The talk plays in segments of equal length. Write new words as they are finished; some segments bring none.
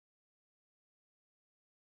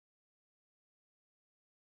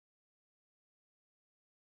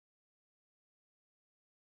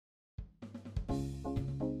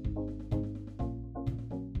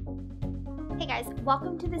Hey guys,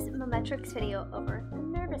 welcome to this Mometrics video over the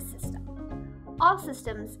nervous system. All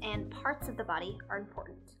systems and parts of the body are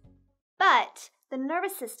important, but the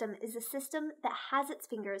nervous system is a system that has its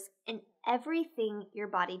fingers in everything your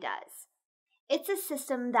body does. It's a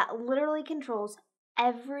system that literally controls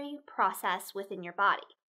every process within your body.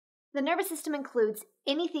 The nervous system includes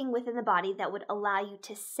anything within the body that would allow you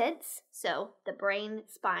to sense, so the brain,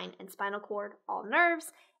 spine, and spinal cord, all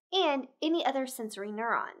nerves, and any other sensory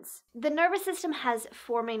neurons. The nervous system has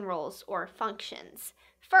four main roles or functions.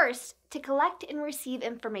 First, to collect and receive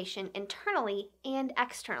information internally and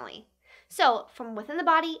externally, so from within the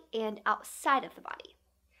body and outside of the body.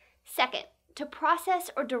 Second, to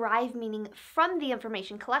process or derive meaning from the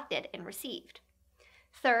information collected and received.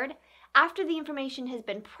 Third, after the information has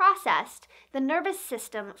been processed, the nervous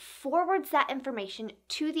system forwards that information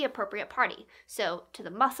to the appropriate party, so to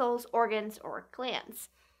the muscles, organs, or glands.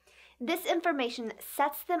 This information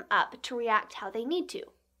sets them up to react how they need to.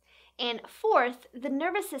 And fourth, the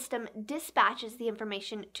nervous system dispatches the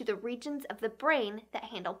information to the regions of the brain that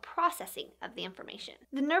handle processing of the information.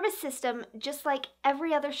 The nervous system, just like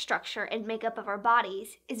every other structure and makeup of our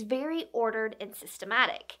bodies, is very ordered and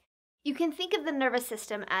systematic. You can think of the nervous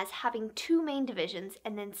system as having two main divisions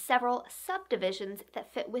and then several subdivisions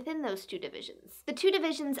that fit within those two divisions. The two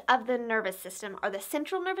divisions of the nervous system are the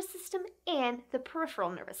central nervous system and the peripheral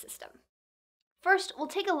nervous system. First, we'll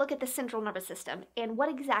take a look at the central nervous system and what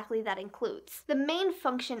exactly that includes. The main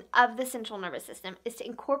function of the central nervous system is to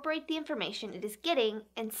incorporate the information it is getting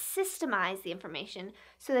and systemize the information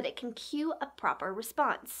so that it can cue a proper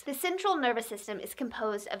response. The central nervous system is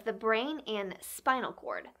composed of the brain and spinal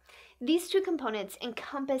cord. These two components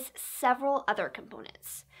encompass several other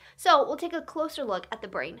components. So we'll take a closer look at the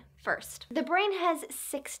brain first. The brain has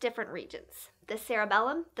 6 different regions: the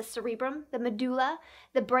cerebellum, the cerebrum, the medulla,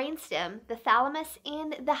 the brainstem, the thalamus,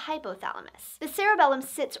 and the hypothalamus. The cerebellum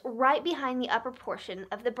sits right behind the upper portion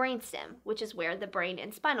of the brainstem, which is where the brain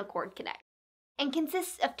and spinal cord connect, and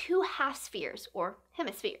consists of 2 half spheres or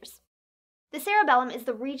hemispheres. The cerebellum is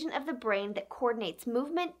the region of the brain that coordinates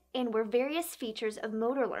movement and where various features of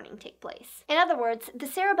motor learning take place. In other words, the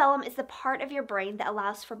cerebellum is the part of your brain that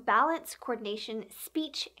allows for balance, coordination,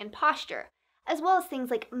 speech, and posture, as well as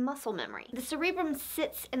things like muscle memory. The cerebrum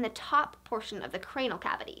sits in the top portion of the cranial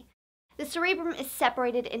cavity. The cerebrum is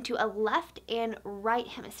separated into a left and right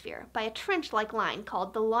hemisphere by a trench-like line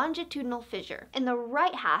called the longitudinal fissure, and the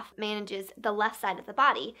right half manages the left side of the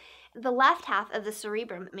body. The left half of the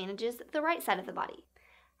cerebrum manages the right side of the body.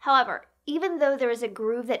 However, even though there is a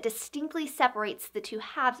groove that distinctly separates the 2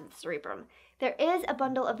 halves of the cerebrum, there is a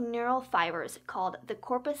bundle of neural fibers called the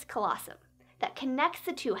corpus callosum that connects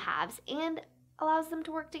the 2 halves and allows them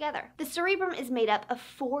to work together. The cerebrum is made up of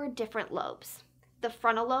 4 different lobes: the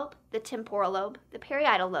frontal lobe, the temporal lobe, the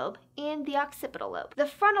parietal lobe, and the occipital lobe. The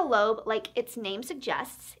frontal lobe, like its name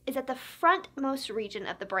suggests, is at the frontmost region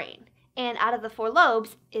of the brain, and out of the 4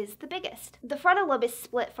 lobes is the biggest. The frontal lobe is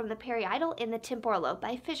split from the parietal and the temporal lobe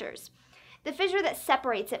by fissures. The fissure that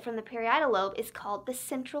separates it from the parietal lobe is called the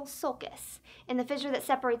central sulcus, and the fissure that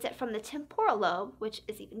separates it from the temporal lobe, which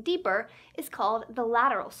is even deeper, is called the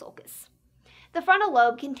lateral sulcus. The frontal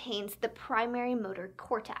lobe contains the primary motor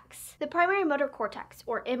cortex. The primary motor cortex,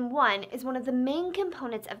 or M1, is one of the main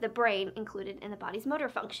components of the brain included in the body's motor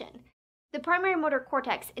function. The primary motor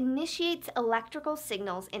cortex initiates electrical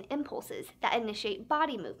signals and impulses that initiate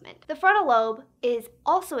body movement. The frontal lobe is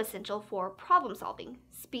also essential for problem solving,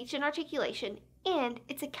 speech and articulation, and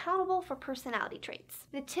it's accountable for personality traits.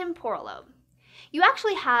 The temporal lobe. You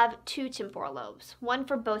actually have 2 temporal lobes, one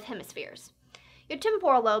for both hemispheres. Your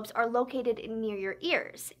temporal lobes are located near your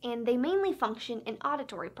ears, and they mainly function in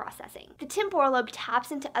auditory processing. The temporal lobe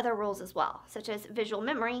taps into other roles as well, such as visual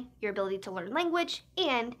memory, your ability to learn language,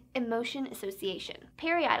 and emotion association.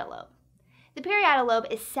 Parietal lobe. The parietal lobe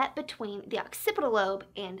is set between the occipital lobe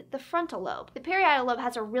and the frontal lobe. The parietal lobe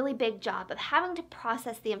has a really big job of having to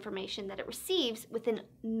process the information that it receives within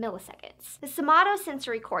milliseconds. The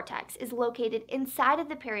somatosensory cortex is located inside of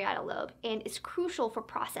the parietal lobe and is crucial for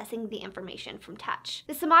processing the information from touch.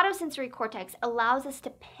 The somatosensory cortex allows us to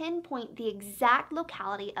pinpoint the exact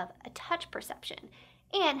locality of a touch perception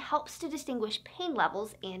and helps to distinguish pain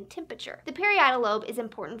levels and temperature. The parietal lobe is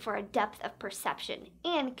important for a depth of perception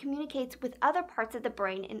and communicates with other parts of the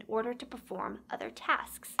brain in order to perform other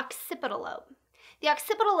tasks. Occipital lobe. The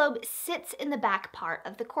occipital lobe sits in the back part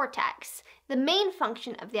of the cortex. The main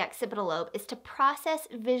function of the occipital lobe is to process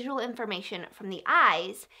visual information from the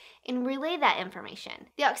eyes and relay that information.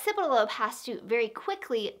 The occipital lobe has to very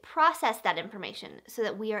quickly process that information so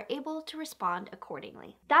that we are able to respond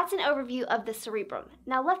accordingly. That's an overview of the cerebrum.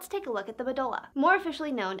 Now let's take a look at the medulla, more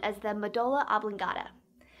officially known as the medulla oblongata.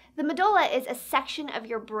 The medulla is a section of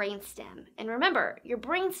your brainstem, and remember, your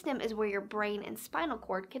brainstem is where your brain and spinal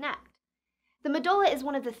cord connect. The medulla is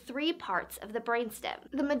one of the 3 parts of the brainstem.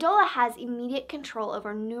 The medulla has immediate control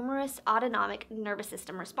over numerous autonomic nervous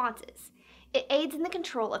system responses. It aids in the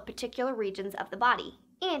control of particular regions of the body,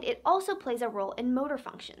 and it also plays a role in motor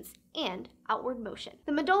functions and outward motion.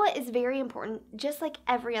 The medulla is very important, just like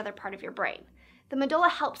every other part of your brain. The medulla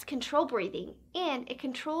helps control breathing, and it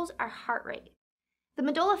controls our heart rate. The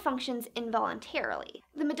medulla functions involuntarily.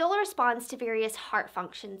 The medulla responds to various heart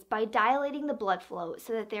functions by dilating the blood flow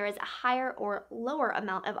so that there is a higher or lower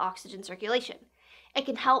amount of oxygen circulation. It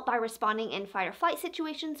can help by responding in fight or flight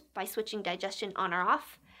situations by switching digestion on or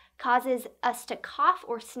off, causes us to cough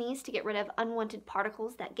or sneeze to get rid of unwanted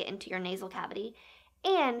particles that get into your nasal cavity,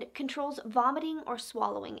 and controls vomiting or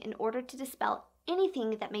swallowing in order to dispel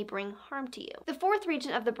anything that may bring harm to you. The 4th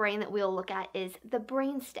region of the brain that we'll look at is the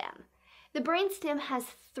brainstem. The brainstem has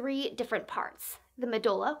 3 different parts: the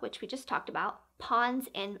medulla, which we just talked about, pons,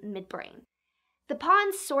 and midbrain. The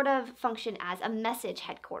pons sort of function as a message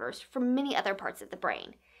headquarters for many other parts of the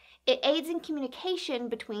brain. It aids in communication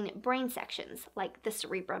between brain sections, like the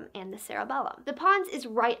cerebrum and the cerebellum. The pons is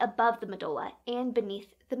right above the medulla and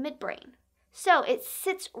beneath the midbrain, so it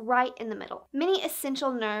sits right in the middle. Many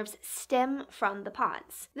essential nerves stem from the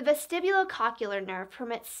pons. The vestibulocochlear nerve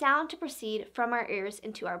permits sound to proceed from our ears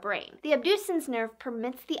into our brain. The abducens nerve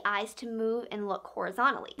permits the eyes to move and look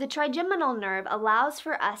horizontally. The trigeminal nerve allows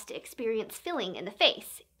for us to experience feeling in the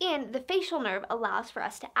face, and the facial nerve allows for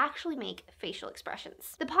us to actually make facial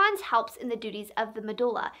expressions. The pons helps in the duties of the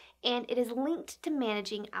medulla, and it is linked to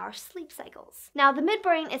managing our sleep cycles. Now, the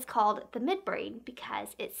midbrain is called the midbrain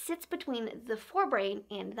because it sits between the forebrain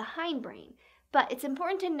and the hindbrain. But it's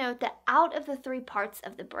important to note that out of the 3 parts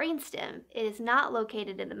of the brainstem, it is not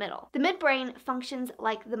located in the middle. The midbrain functions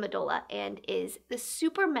like the medulla and is the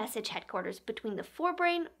super message headquarters between the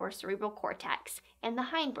forebrain or cerebral cortex and the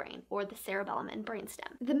hindbrain or the cerebellum and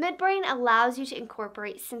brainstem. The midbrain allows you to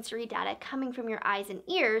incorporate sensory data coming from your eyes and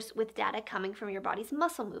ears with data coming from your body's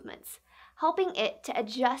muscle movements, helping it to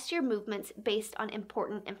adjust your movements based on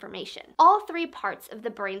important information. All 3 parts of the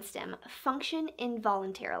brainstem function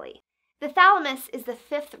involuntarily. The thalamus is the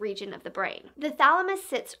 5th region of the brain. The thalamus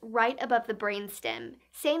sits right above the brainstem,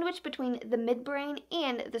 sandwiched between the midbrain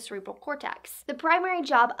and the cerebral cortex. The primary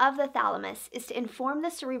job of the thalamus is to inform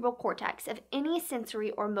the cerebral cortex of any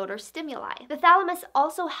sensory or motor stimuli. The thalamus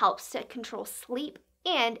also helps to control sleep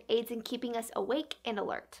and aids in keeping us awake and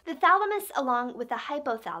alert. The thalamus, along with the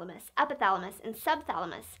hypothalamus, epithalamus, and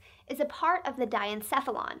subthalamus, is a part of the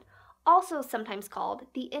diencephalon, also sometimes called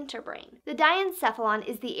the interbrain. The diencephalon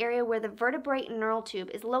is the area where the vertebrate neural tube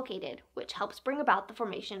is located, which helps bring about the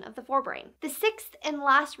formation of the forebrain. The 6th and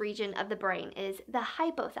last region of the brain is the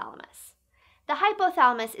hypothalamus. The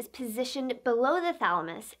hypothalamus is positioned below the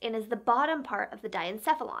thalamus and is the bottom part of the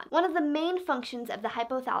diencephalon. One of the main functions of the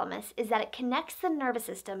hypothalamus is that it connects the nervous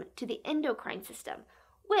system to the endocrine system,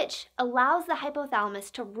 which allows the hypothalamus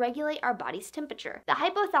to regulate our body's temperature. The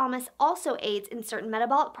hypothalamus also aids in certain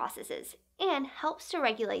metabolic processes and helps to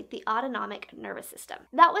regulate the autonomic nervous system.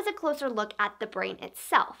 That was a closer look at the brain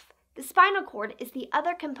itself. The spinal cord is the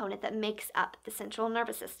other component that makes up the central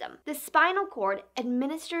nervous system. The spinal cord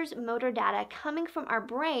administers motor data coming from our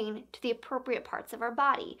brain to the appropriate parts of our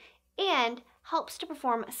body and helps to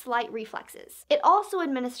perform slight reflexes. It also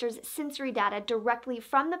administers sensory data directly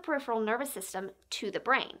from the peripheral nervous system to the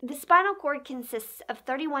brain. The spinal cord consists of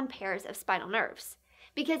 31 pairs of spinal nerves.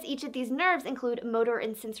 Because each of these nerves include motor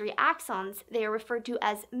and sensory axons, they are referred to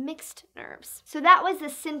as mixed nerves. So that was the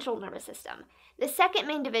central nervous system. The second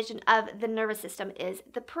main division of the nervous system is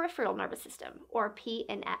the peripheral nervous system, or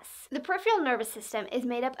PNS. The peripheral nervous system is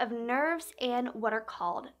made up of nerves and what are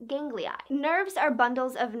called ganglia. Nerves are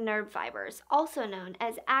bundles of nerve fibers, also known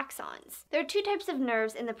as axons. There are 2 types of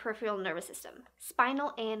nerves in the peripheral nervous system: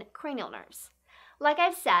 spinal and cranial nerves. Like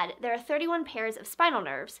I've said, there are 31 pairs of spinal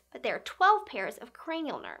nerves, but there are 12 pairs of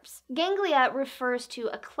cranial nerves. Ganglia refers to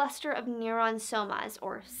a cluster of neuron somas,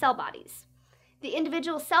 or cell bodies. The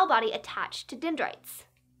individual cell body attached to dendrites.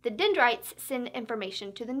 The dendrites send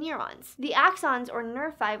information to the neurons. The axons, or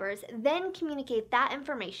nerve fibers, then communicate that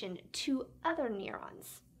information to other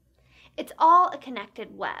neurons. It's all a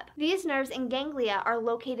connected web. These nerves and ganglia are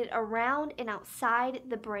located around and outside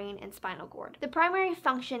the brain and spinal cord. The primary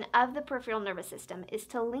function of the peripheral nervous system is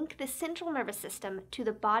to link the central nervous system to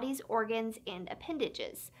the body's organs and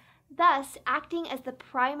appendages, thus acting as the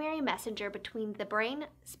primary messenger between the brain,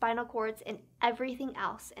 spinal cords, and everything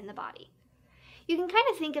else in the body. You can kind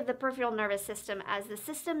of think of the peripheral nervous system as the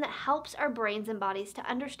system that helps our brains and bodies to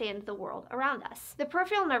understand the world around us. The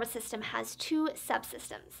peripheral nervous system has two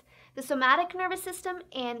subsystems: the somatic nervous system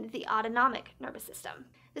and the autonomic nervous system.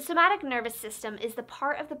 The somatic nervous system is the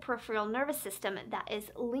part of the peripheral nervous system that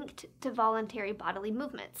is linked to voluntary bodily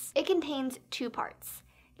movements. It contains two parts: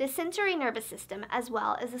 the sensory nervous system as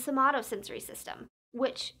well as the somatosensory system,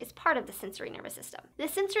 which is part of the sensory nervous system. The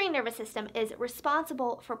sensory nervous system is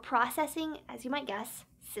responsible for processing, as you might guess,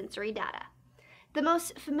 sensory data. The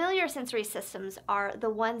most familiar sensory systems are the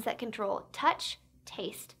ones that control touch,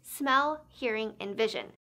 taste, smell, hearing, and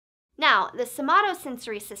vision. Now, the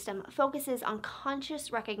somatosensory system focuses on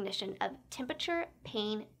conscious recognition of temperature,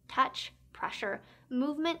 pain, touch, pressure,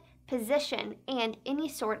 movement, position, and any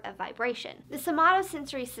sort of vibration. The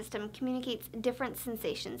somatosensory system communicates different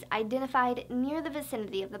sensations identified near the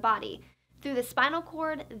vicinity of the body through the spinal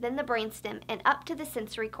cord, then the brainstem, and up to the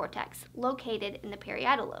sensory cortex located in the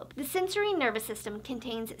parietal lobe. The sensory nervous system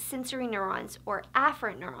contains sensory neurons, or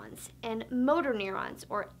afferent neurons, and motor neurons,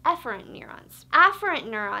 or efferent neurons. Afferent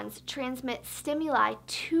neurons transmit stimuli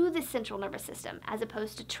to the central nervous system as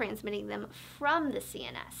opposed to transmitting them from the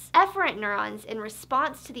CNS. Efferent neurons, in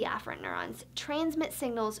response to the afferent neurons, transmit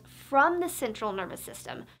signals from the central nervous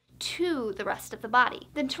system to the rest of the body.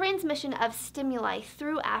 The transmission of stimuli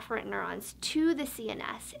through afferent neurons to the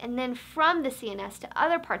CNS and then from the CNS to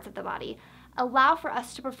other parts of the body allow for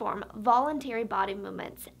us to perform voluntary body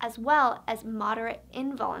movements as well as moderate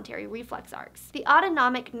involuntary reflex arcs. The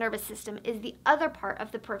autonomic nervous system is the other part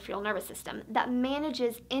of the peripheral nervous system that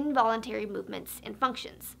manages involuntary movements and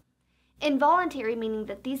functions. Involuntary meaning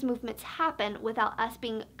that these movements happen without us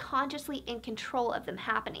being consciously in control of them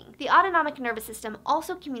happening. The autonomic nervous system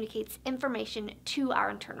also communicates information to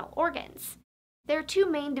our internal organs. There are two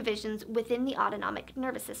main divisions within the autonomic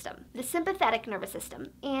nervous system: the sympathetic nervous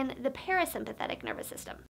system and the parasympathetic nervous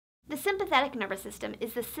system. The sympathetic nervous system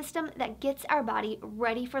is the system that gets our body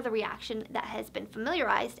ready for the reaction that has been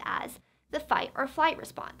familiarized as the fight or flight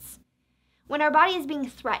response. When our body is being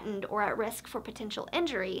threatened or at risk for potential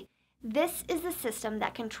injury, this is the system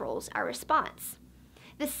that controls our response.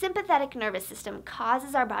 The sympathetic nervous system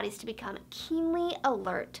causes our bodies to become keenly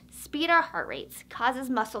alert, speed our heart rates, causes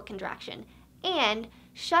muscle contraction, and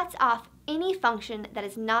shuts off any function that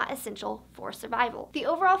is not essential for survival. The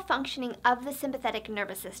overall functioning of the sympathetic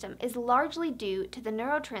nervous system is largely due to the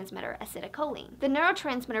neurotransmitter acetylcholine. The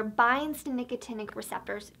neurotransmitter binds to nicotinic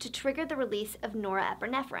receptors to trigger the release of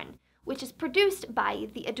norepinephrine, which is produced by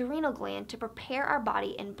the adrenal gland to prepare our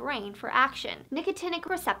body and brain for action. Nicotinic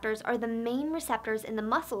receptors are the main receptors in the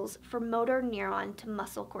muscles for motor neuron to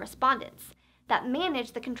muscle correspondence that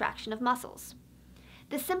manage the contraction of muscles.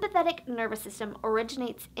 The sympathetic nervous system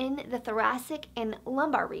originates in the thoracic and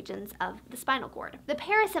lumbar regions of the spinal cord. The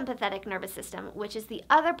parasympathetic nervous system, which is the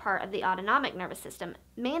other part of the autonomic nervous system,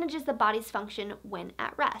 manages the body's function when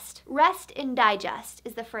at rest. Rest and digest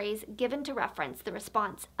is the phrase given to reference the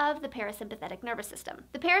response of the parasympathetic nervous system.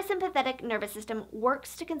 The parasympathetic nervous system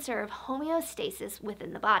works to conserve homeostasis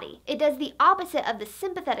within the body. It does the opposite of the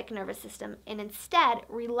sympathetic nervous system and instead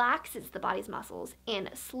relaxes the body's muscles and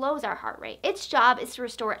slows our heart rate. Its job is to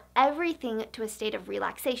restore everything to a state of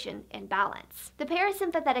relaxation and balance. The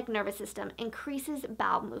parasympathetic nervous system increases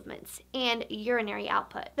bowel movements and urinary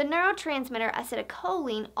output. The neurotransmitter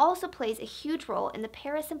acetylcholine also plays a huge role in the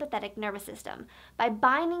parasympathetic nervous system by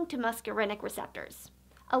binding to muscarinic receptors,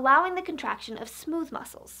 allowing the contraction of smooth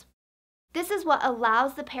muscles. This is what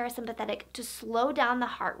allows the parasympathetic to slow down the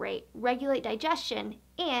heart rate, regulate digestion,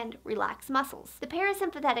 and relax muscles. The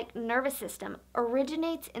parasympathetic nervous system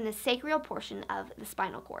originates in the sacral portion of the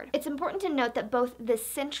spinal cord. It's important to note that both the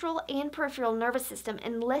central and peripheral nervous system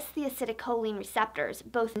enlist the acetylcholine receptors,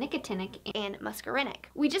 both nicotinic and muscarinic.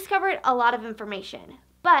 We just covered a lot of information,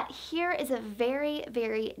 but here is a very,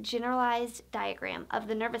 very generalized diagram of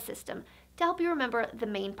the nervous system to help you remember the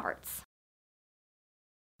main parts.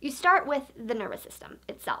 You start with the nervous system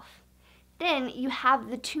itself. Then you have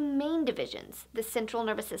the two main divisions, the central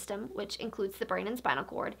nervous system, which includes the brain and spinal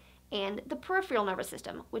cord, and the peripheral nervous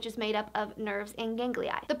system, which is made up of nerves and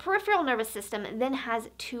ganglia. The peripheral nervous system then has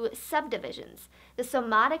two subdivisions, the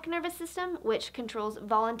somatic nervous system, which controls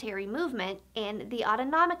voluntary movement, and the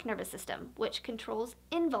autonomic nervous system, which controls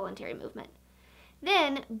involuntary movement.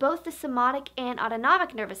 Then, both the somatic and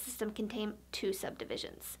autonomic nervous system contain two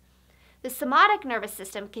subdivisions. The somatic nervous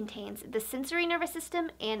system contains the sensory nervous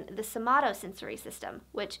system and the somatosensory system,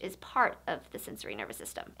 which is part of the sensory nervous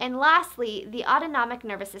system. And lastly, the autonomic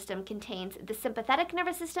nervous system contains the sympathetic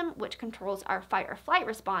nervous system, which controls our fight or flight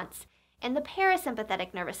response, and the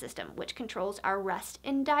parasympathetic nervous system, which controls our rest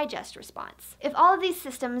and digest response. If all of these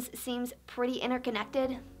systems seems pretty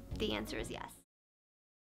interconnected, the answer is yes.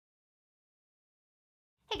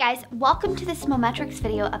 Hey guys, welcome to this Mometrics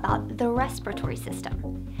video about the respiratory system.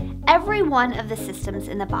 Every one of the systems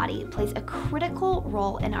in the body plays a critical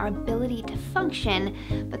role in our ability to function,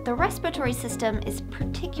 but the respiratory system is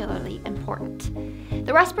particularly important.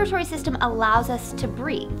 The respiratory system allows us to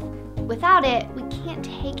breathe. Without it, we can't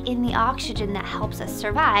take in the oxygen that helps us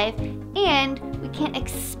survive, and we can't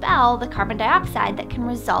expel the carbon dioxide that can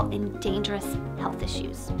result in dangerous health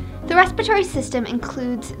issues. The respiratory system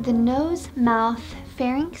includes the nose, mouth,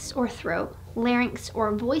 pharynx or throat, larynx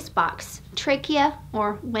or voice box, trachea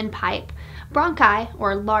or windpipe, bronchi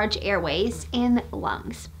or large airways, and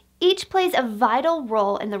lungs. Each plays a vital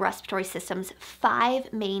role in the respiratory system's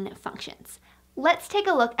 5 main functions. Let's take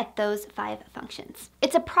a look at those 5 functions.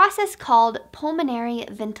 It's a process called pulmonary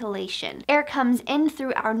ventilation. Air comes in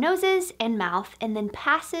through our noses and mouth and then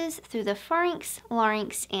passes through the pharynx,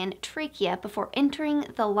 larynx, and trachea before entering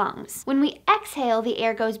the lungs. When we exhale, the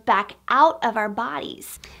air goes back out of our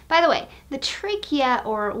bodies. By the way, the trachea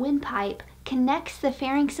or windpipe connects the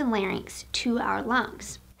pharynx and larynx to our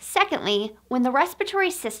lungs. Secondly, when the respiratory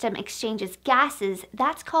system exchanges gases,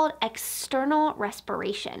 that's called external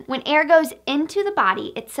respiration. When air goes into the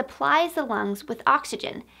body, it supplies the lungs with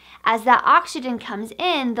oxygen. As that oxygen comes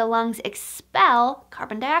in, the lungs expel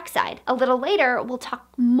carbon dioxide. A little later, we'll talk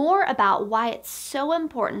more about why it's so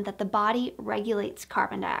important that the body regulates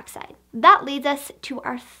carbon dioxide. That leads us to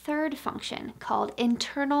our 3rd function, called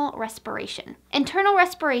internal respiration. Internal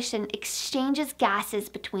respiration exchanges gases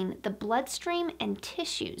between the bloodstream and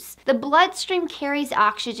tissues. The bloodstream carries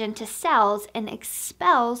oxygen to cells and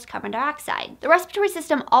expels carbon dioxide. The respiratory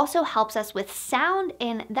system also helps us with sound,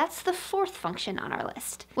 and that's the 4th function on our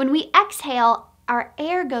list. When we exhale, our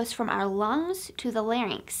air goes from our lungs to the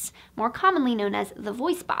larynx, more commonly known as the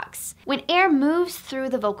voice box. When air moves through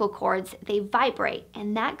the vocal cords, they vibrate,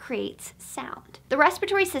 and that creates sound. The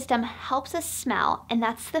respiratory system helps us smell, and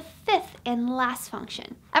that's the 5th and last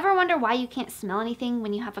function. Ever wonder why you can't smell anything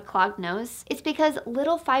when you have a clogged nose? It's because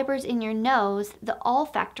little fibers in your nose, the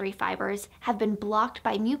olfactory fibers, have been blocked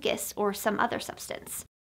by mucus or some other substance.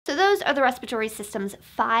 So those are the respiratory system's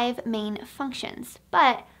 5 main functions.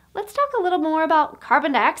 But let's talk a little more about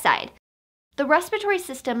carbon dioxide. The respiratory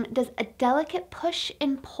system does a delicate push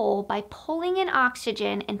and pull by pulling in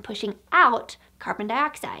oxygen and pushing out carbon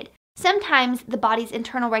dioxide. Sometimes the body's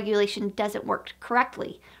internal regulation doesn't work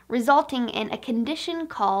correctly, resulting in a condition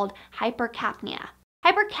called hypercapnia.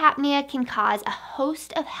 Hypercapnia can cause a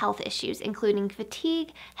host of health issues, including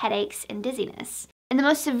fatigue, headaches, and dizziness. In the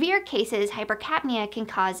most severe cases, hypercapnia can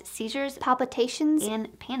cause seizures, palpitations,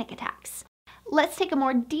 and panic attacks. Let's take a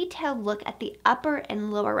more detailed look at the upper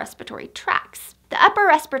and lower respiratory tracts. The upper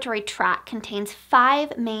respiratory tract contains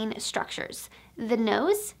 5 main structures: the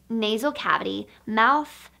nose, nasal cavity,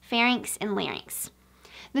 mouth, pharynx, and larynx.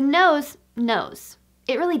 The nose knows.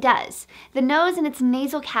 It really does. The nose and its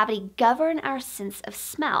nasal cavity govern our sense of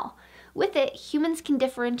smell. With it, humans can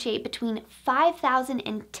differentiate between 5,000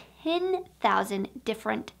 and 10,000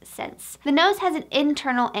 different scents. The nose has an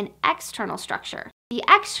internal and external structure. The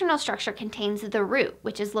external structure contains the root,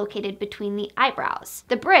 which is located between the eyebrows,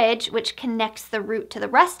 the bridge, which connects the root to the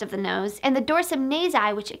rest of the nose, and the dorsum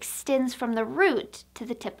nasi, which extends from the root to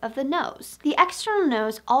the tip of the nose. The external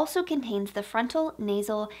nose also contains the frontal,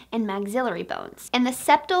 nasal, and maxillary bones, and the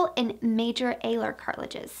septal and major alar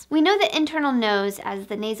cartilages. We know the internal nose as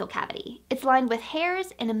the nasal cavity. It's lined with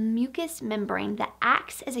hairs and a mucous membrane that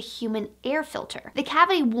acts as a human air filter. The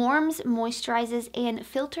cavity warms, moisturizes, and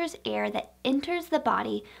filters air that enters the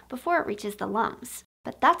body before it reaches the lungs.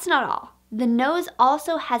 But that's not all. The nose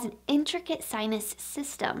also has an intricate sinus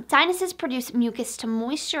system. Sinuses produce mucus to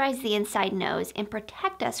moisturize the inside nose and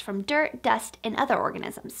protect us from dirt, dust, and other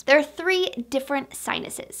organisms. There are 3 different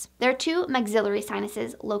sinuses. There are 2 maxillary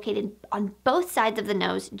sinuses located on both sides of the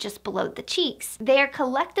nose just below the cheeks. They are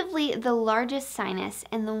collectively the largest sinus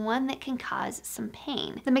and the one that can cause some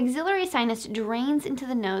pain. The maxillary sinus drains into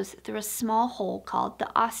the nose through a small hole called the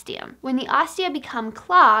ostium. When the ostia become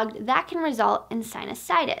clogged, that can result in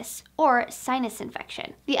sinusitis, or sinus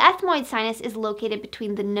infection. The ethmoid sinus is located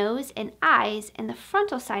between the nose and eyes, and the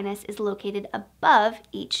frontal sinus is located above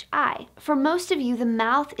each eye. For most of you, the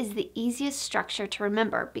mouth is the easiest structure to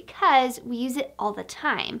remember because we use it all the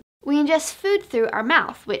time. We ingest food through our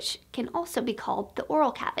mouth, which can also be called the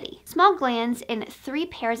oral cavity. Small glands and 3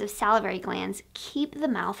 pairs of salivary glands keep the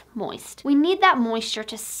mouth moist. We need that moisture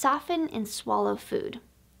to soften and swallow food.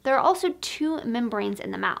 There are also 2 membranes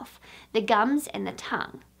in the mouth, the gums and the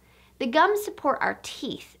tongue. The gums support our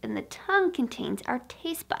teeth, and the tongue contains our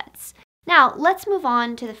taste buds. Now, let's move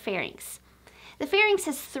on to the pharynx. The pharynx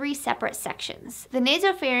has 3 separate sections: the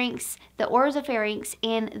nasopharynx, the oropharynx,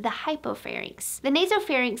 and the hypopharynx. The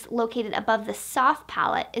nasopharynx, located above the soft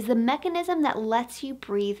palate, is the mechanism that lets you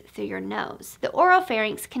breathe through your nose. The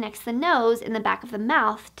oropharynx connects the nose and the back of the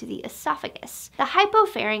mouth to the esophagus. The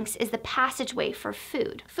hypopharynx is the passageway for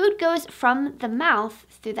food. Food goes from the mouth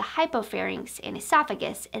through the hypopharynx and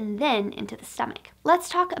esophagus and then into the stomach. Let's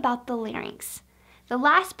talk about the larynx, the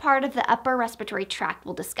last part of the upper respiratory tract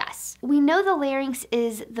we'll discuss. We know the larynx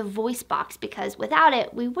is the voice box because without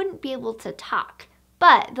it, we wouldn't be able to talk.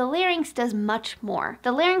 But the larynx does much more.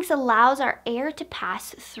 The larynx allows our air to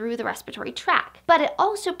pass through the respiratory tract, but it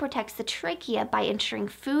also protects the trachea by ensuring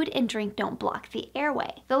food and drink don't block the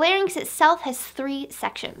airway. The larynx itself has 3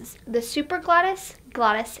 sections: the supraglottis,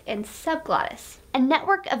 glottis, and subglottis. A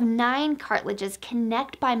network of 9 cartilages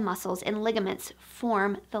connect by muscles and ligaments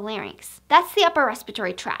form the larynx. That's the upper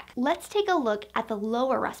respiratory tract. Let's take a look at the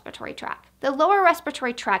lower respiratory tract. The lower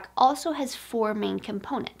respiratory tract also has 4 main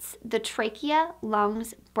components: the trachea,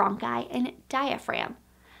 lungs, bronchi, and diaphragm.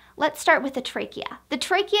 Let's start with the trachea. The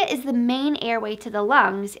trachea is the main airway to the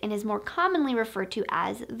lungs and is more commonly referred to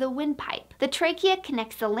as the windpipe. The trachea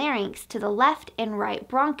connects the larynx to the left and right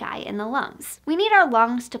bronchi in the lungs. We need our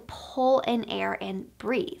lungs to pull in air and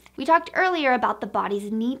breathe. We talked earlier about the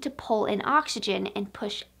body's need to pull in oxygen and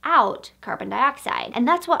push out carbon dioxide, and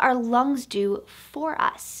that's what our lungs do for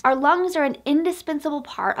us. Our lungs are an indispensable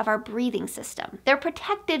part of our breathing system. They're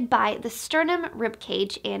protected by the sternum,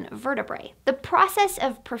 ribcage, and vertebrae. The process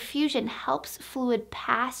of perfusion helps fluid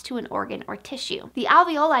pass to an organ or tissue. The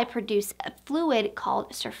alveoli produce a fluid called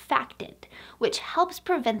surfactant, which helps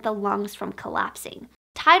prevent the lungs from collapsing.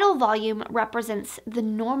 Tidal volume represents the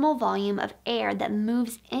normal volume of air that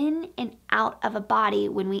moves in and out of a body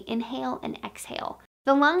when we inhale and exhale.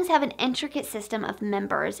 The lungs have an intricate system of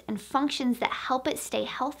members and functions that help it stay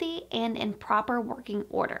healthy and in proper working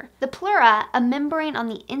order. The pleura, a membrane on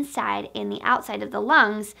the inside and the outside of the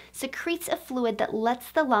lungs, secretes a fluid that lets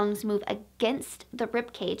the lungs move against the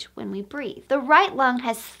ribcage when we breathe. The right lung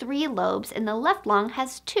has 3 lobes and the left lung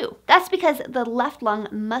has 2. That's because the left lung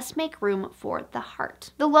must make room for the heart.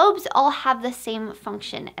 The lobes all have the same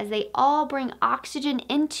function, as they all bring oxygen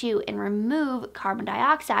into and remove carbon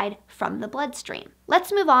dioxide from the bloodstream.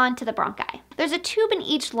 Let's move on to the bronchi. There's a tube in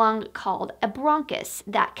each lung called a bronchus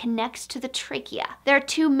that connects to the trachea. There are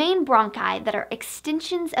 2 main bronchi that are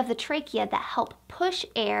extensions of the trachea that help push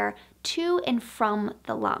air to and from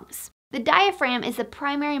the lungs. The diaphragm is the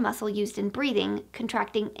primary muscle used in breathing,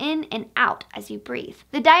 contracting in and out as you breathe.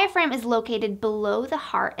 The diaphragm is located below the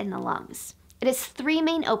heart and the lungs. It has 3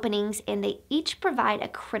 main openings, and they each provide a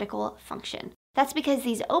critical function. That's because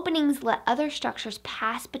these openings let other structures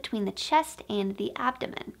pass between the chest and the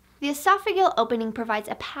abdomen. The esophageal opening provides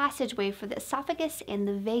a passageway for the esophagus and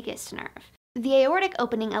the vagus nerve. The aortic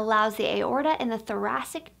opening allows the aorta and the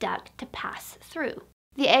thoracic duct to pass through.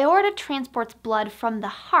 The aorta transports blood from the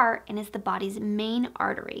heart and is the body's main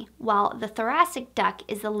artery, while the thoracic duct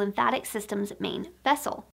is the lymphatic system's main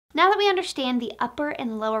vessel. Now that we understand the upper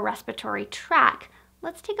and lower respiratory tract,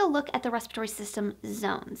 let's take a look at the respiratory system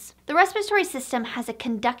zones. The respiratory system has a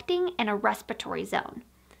conducting and a respiratory zone.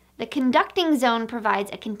 The conducting zone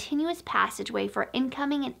provides a continuous passageway for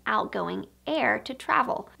incoming and outgoing air to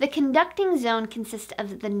travel. The conducting zone consists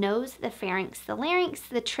of the nose, the pharynx, the larynx,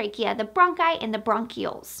 the trachea, the bronchi, and the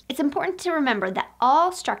bronchioles. It's important to remember that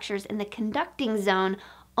all structures in the conducting zone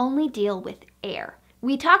only deal with air.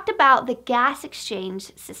 We talked about the gas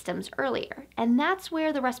exchange systems earlier, and that's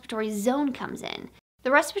where the respiratory zone comes in. The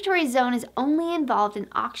respiratory zone is only involved in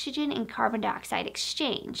oxygen and carbon dioxide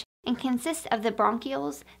exchange and consists of the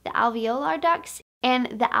bronchioles, the alveolar ducts, and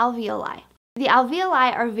the alveoli. The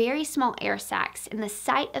alveoli are very small air sacs in the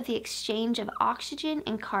site of the exchange of oxygen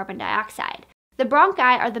and carbon dioxide. The bronchi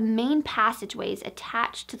are the main passageways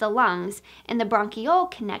attached to the lungs, and the bronchiole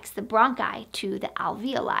connects the bronchi to the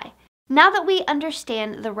alveoli. Now that we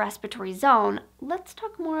understand the respiratory zone, let's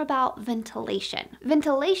talk more about ventilation.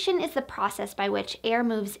 Ventilation is the process by which air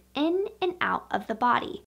moves in and out of the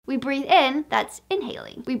body. We breathe in, that's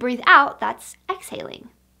inhaling. We breathe out, that's exhaling.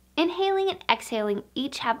 Inhaling and exhaling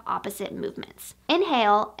each have opposite movements.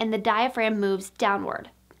 Inhale and the diaphragm moves downward.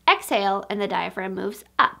 Exhale and the diaphragm moves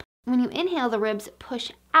up. When you inhale, the ribs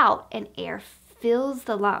push out and air fills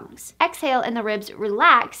the lungs. Exhale and the ribs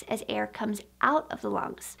relax as air comes out of the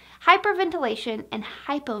lungs. Hyperventilation and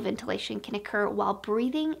hypoventilation can occur while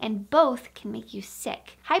breathing, and both can make you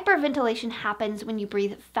sick. Hyperventilation happens when you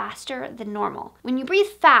breathe faster than normal. When you breathe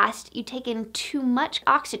fast, you take in too much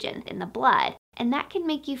oxygen in the blood, and that can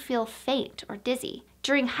make you feel faint or dizzy.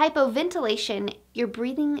 During hypoventilation, you're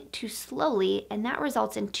breathing too slowly, and that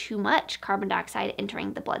results in too much carbon dioxide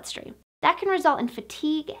entering the bloodstream. That can result in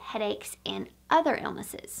fatigue, headaches, and other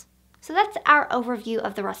illnesses. So that's our overview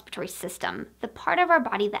of the respiratory system, the part of our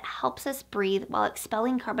body that helps us breathe while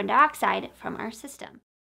expelling carbon dioxide from our system.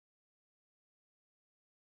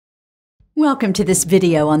 Welcome to this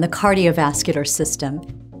video on the cardiovascular system.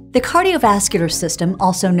 The cardiovascular system,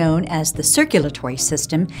 also known as the circulatory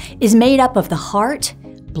system, is made up of the heart,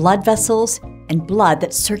 blood vessels, and blood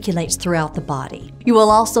that circulates throughout the body. You will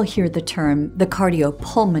also hear the term the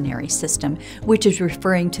cardiopulmonary system, which is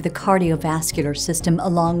referring to the cardiovascular system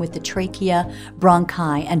along with the trachea,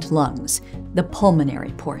 bronchi, and lungs, the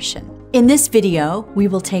pulmonary portion. In this video, we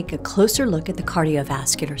will take a closer look at the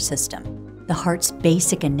cardiovascular system, the heart's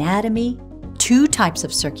basic anatomy, two types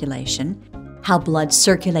of circulation, how blood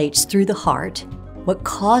circulates through the heart, what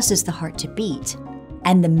causes the heart to beat,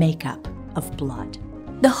 and the makeup of blood.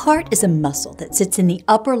 The heart is a muscle that sits in the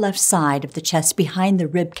upper left side of the chest behind the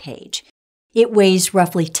rib cage. It weighs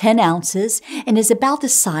roughly 10 ounces and is about the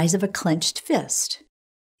size of a clenched fist.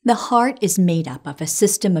 The heart is made up of a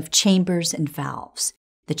system of chambers and valves.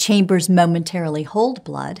 The chambers momentarily hold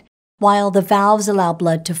blood, while the valves allow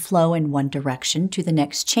blood to flow in one direction to the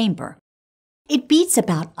next chamber. It beats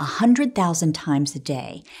about 100,000 times a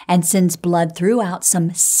day and sends blood throughout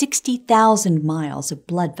some 60,000 miles of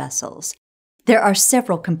blood vessels. There are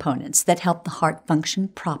several components that help the heart function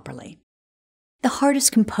properly. The heart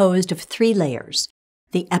is composed of 3 layers: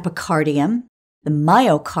 the epicardium, the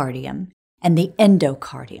myocardium, and the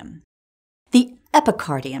endocardium. The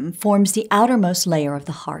epicardium forms the outermost layer of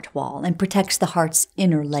the heart wall and protects the heart's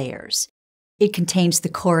inner layers. It contains the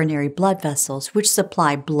coronary blood vessels which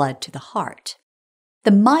supply blood to the heart.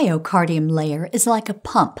 The myocardium layer is like a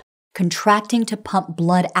pump, contracting to pump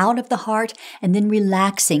blood out of the heart and then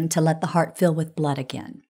relaxing to let the heart fill with blood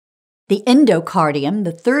again. The endocardium,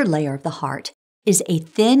 the 3rd layer of the heart, is a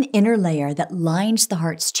thin inner layer that lines the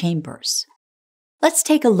heart's chambers. Let's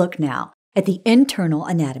take a look now at the internal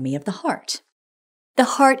anatomy of the heart. The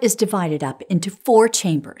heart is divided up into 4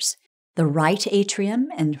 chambers: the right atrium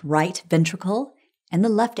and right ventricle, and the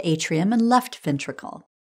left atrium and left ventricle.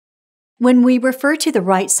 When we refer to the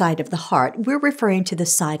right side of the heart, we're referring to the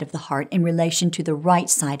side of the heart in relation to the right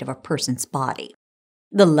side of a person's body.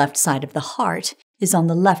 The left side of the heart is on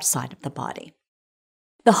the left side of the body.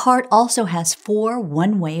 The heart also has 4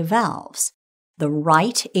 one-way valves: the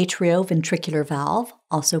right atrioventricular valve,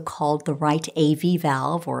 also called the right AV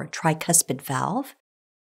valve or tricuspid valve,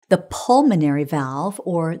 the pulmonary valve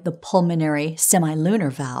or the pulmonary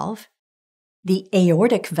semilunar valve, the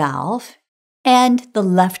aortic valve, and the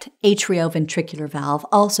left atrioventricular valve,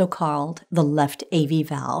 also called the left AV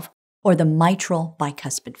valve or the mitral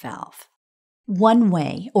bicuspid valve.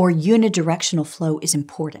 One-way or unidirectional flow is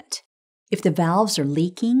important. If the valves are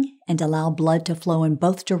leaking and allow blood to flow in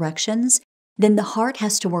both directions, then the heart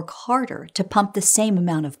has to work harder to pump the same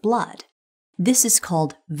amount of blood. This is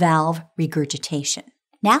called valve regurgitation.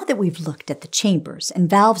 Now that we've looked at the chambers and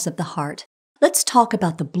valves of the heart, let's talk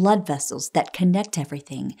about the blood vessels that connect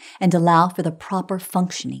everything and allow for the proper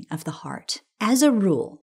functioning of the heart. As a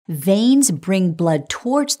rule, veins bring blood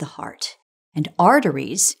towards the heart, and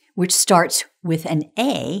arteries, which starts with an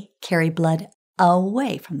A, carry blood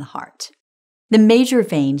away from the heart. The major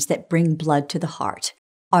veins that bring blood to the heart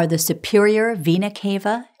are the superior vena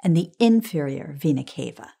cava and the inferior vena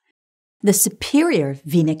cava. The superior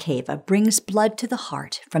vena cava brings blood to the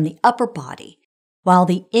heart from the upper body, while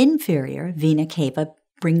the inferior vena cava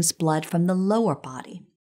brings blood from the lower body.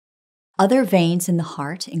 Other veins in the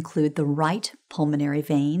heart include the right pulmonary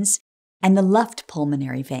veins and the left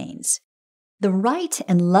pulmonary veins. The right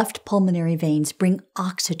and left pulmonary veins bring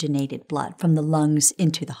oxygenated blood from the lungs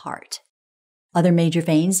into the heart. Other major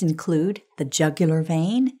veins include the jugular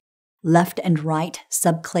vein, left and right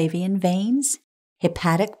subclavian veins,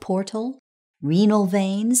 hepatic portal, renal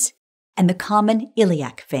veins, and the common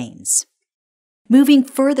iliac veins. Moving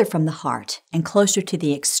further from the heart and closer to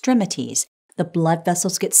the extremities, the blood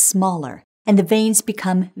vessels get smaller and the veins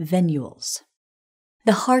become venules.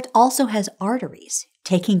 The heart also has arteries,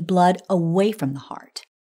 taking blood away from the heart.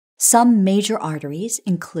 Some major arteries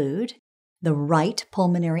include the right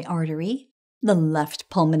pulmonary artery, the left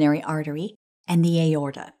pulmonary artery, and the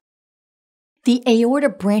aorta. The aorta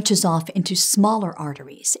branches off into smaller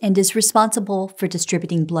arteries and is responsible for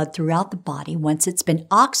distributing blood throughout the body once it's been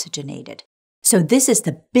oxygenated. So this is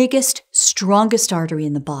the biggest, strongest artery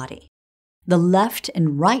in the body. The left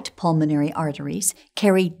and right pulmonary arteries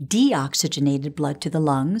carry deoxygenated blood to the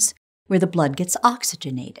lungs, where the blood gets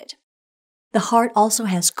oxygenated. The heart also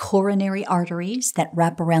has coronary arteries that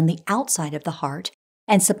wrap around the outside of the heart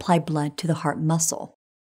and supply blood to the heart muscle.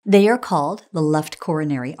 They are called the left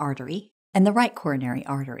coronary artery and the right coronary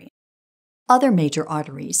artery. Other major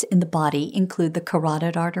arteries in the body include the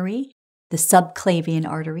carotid artery, the subclavian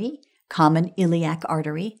artery, common iliac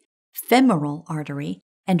artery, femoral artery,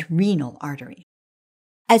 and renal artery.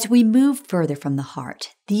 As we move further from the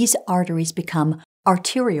heart, these arteries become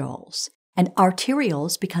arterioles, and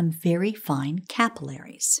arterioles become very fine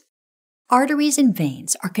capillaries. Arteries and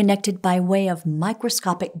veins are connected by way of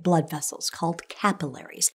microscopic blood vessels called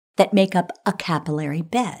capillaries that make up a capillary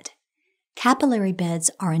bed. Capillary beds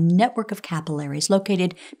are a network of capillaries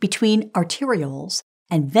located between arterioles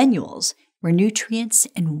and venules where nutrients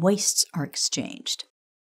and wastes are exchanged.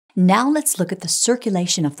 Now let's look at the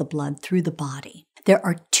circulation of the blood through the body. There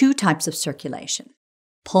are two types of circulation: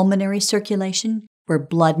 pulmonary circulation, where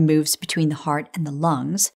blood moves between the heart and the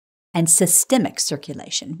lungs, and systemic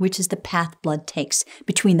circulation, which is the path blood takes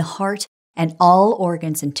between the heart and all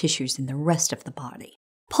organs and tissues in the rest of the body.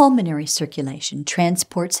 Pulmonary circulation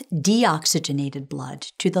transports deoxygenated blood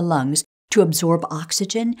to the lungs to absorb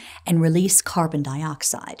oxygen and release carbon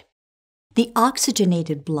dioxide. The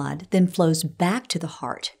oxygenated blood then flows back to the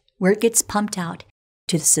heart, where it gets pumped out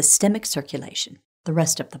to the systemic circulation, the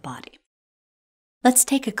rest of the body. Let's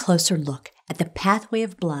take a closer look at the pathway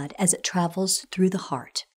of blood as it travels through the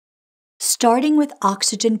heart. Starting with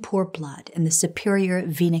oxygen-poor blood in the superior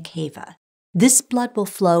vena cava, this blood will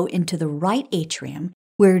flow into the right atrium,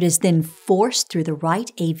 where it is then forced through the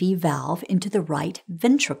right AV valve into the right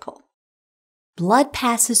ventricle. Blood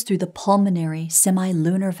passes through the pulmonary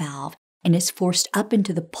semilunar valve and is forced up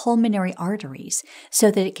into the pulmonary arteries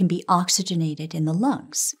so that it can be oxygenated in the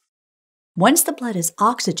lungs. Once the blood is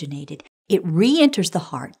oxygenated, it re-enters the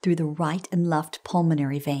heart through the right and left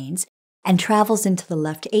pulmonary veins and travels into the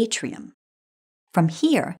left atrium. From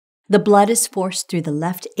here, the blood is forced through the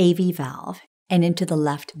left AV valve and into the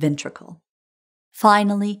left ventricle.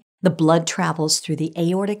 Finally, the blood travels through the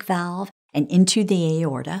aortic valve and into the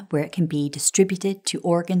aorta, where it can be distributed to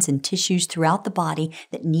organs and tissues throughout the body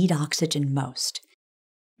that need oxygen most.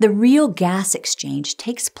 The real gas exchange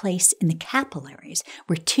takes place in the capillaries,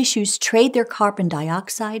 where tissues trade their carbon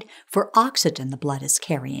dioxide for oxygen the blood is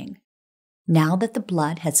carrying. Now that the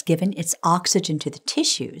blood has given its oxygen to the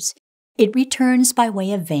tissues, it returns by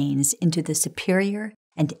way of veins into the superior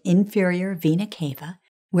and inferior vena cava,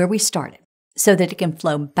 where we started, so that it can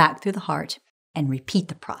flow back through the heart and repeat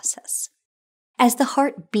the process. As the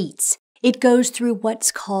heart beats, it goes through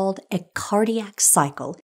what's called a cardiac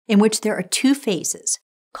cycle, in which there are two phases,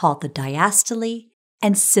 called the diastole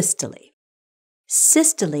and systole.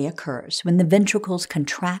 Systole occurs when the ventricles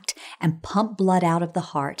contract and pump blood out of the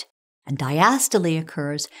heart, and diastole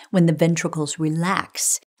occurs when the ventricles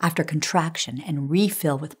relax after contraction and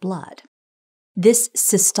refill with blood. This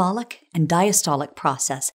systolic and diastolic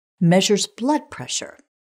process measures blood pressure.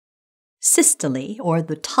 Systole, or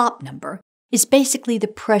the top number, is basically the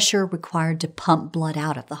pressure required to pump blood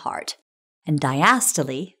out of the heart, and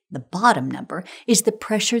diastole, the bottom number, is the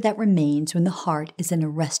pressure that remains when the heart is in a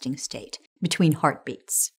resting state between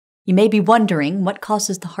heartbeats. You may be wondering what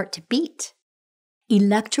causes the heart to beat.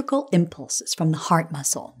 Electrical impulses from the heart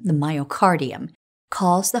muscle, the myocardium,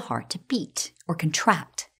 cause the heart to beat or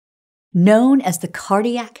contract. Known as the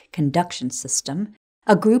cardiac conduction system,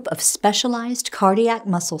 a group of specialized cardiac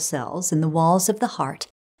muscle cells in the walls of the heart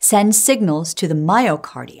send signals to the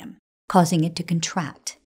myocardium, causing it to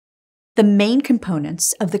contract. The main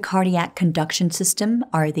components of the cardiac conduction system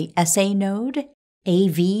are the SA node,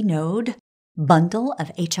 AV node, bundle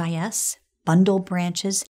of HIS, bundle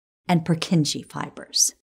branches, and Purkinje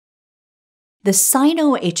fibers. The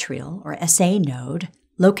sinoatrial, or SA node,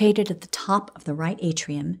 located at the top of the right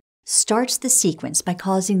atrium, starts the sequence by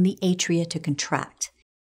causing the atria to contract.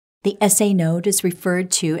 The SA node is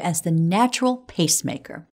referred to as the natural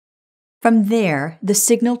pacemaker. From there, the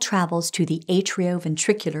signal travels to the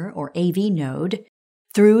atrioventricular, or AV node,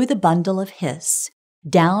 through the bundle of His,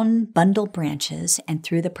 down bundle branches, and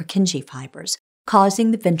through the Purkinje fibers,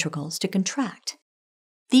 causing the ventricles to contract.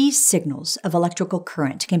 These signals of electrical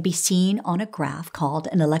current can be seen on a graph called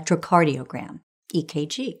an electrocardiogram,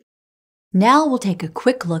 EKG. Now we'll take a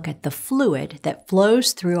quick look at the fluid that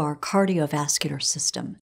flows through our cardiovascular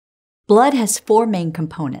system. Blood has four main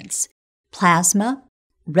components: plasma,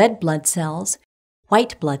 red blood cells,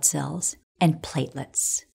 white blood cells, and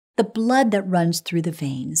platelets. The blood that runs through the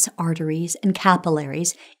veins, arteries, and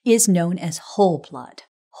capillaries is known as whole blood.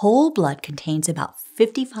 Whole blood contains about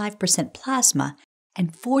 55% plasma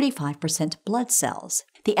and 45% blood cells.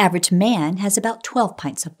 The average man has about 12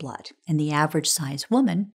 pints of blood, and the average size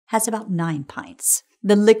woman has about 9 pints.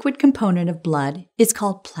 The liquid component of blood is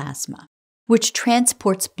called plasma, which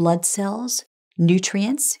transports blood cells,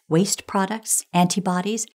 nutrients, waste products,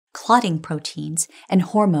 antibodies, clotting proteins, and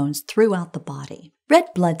hormones throughout the body.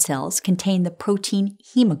 Red blood cells contain the protein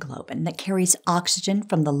hemoglobin that carries oxygen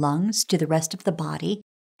from the lungs to the rest of the body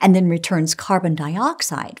and then returns carbon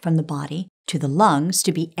dioxide from the body to the lungs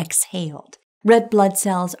to be exhaled. Red blood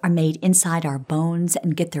cells are made inside our bones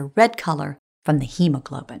and get their red color from the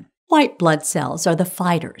hemoglobin. White blood cells are the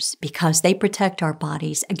fighters because they protect our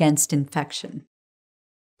bodies against infection.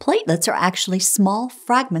 Platelets are actually small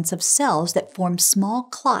fragments of cells that form small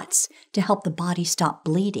clots to help the body stop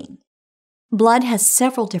bleeding. Blood has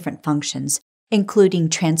several different functions, including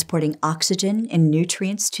transporting oxygen and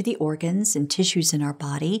nutrients to the organs and tissues in our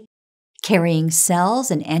body, carrying cells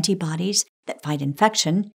and antibodies that fight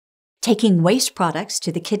infection, taking waste products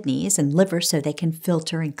to the kidneys and liver so they can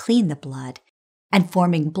filter and clean the blood, and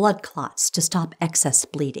forming blood clots to stop excess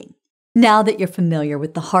bleeding. Now that you're familiar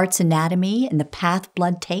with the heart's anatomy and the path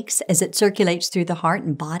blood takes as it circulates through the heart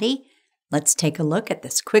and body, let's take a look at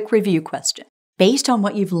this quick review question. Based on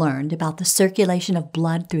what you've learned about the circulation of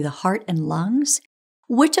blood through the heart and lungs,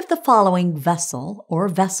 which of the following vessel or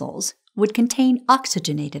vessels would contain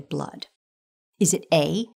oxygenated blood? Is it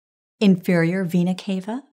A, inferior vena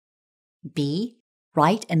cava, B,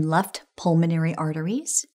 right and left pulmonary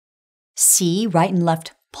arteries, C, right and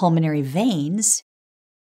left pulmonary veins,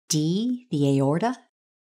 D, the aorta,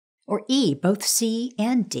 or E, both C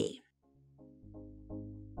and D?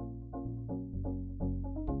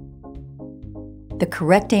 The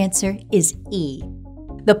correct answer is E,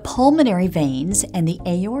 the pulmonary veins and the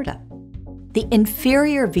aorta. The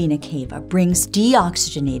inferior vena cava brings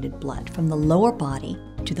deoxygenated blood from the lower body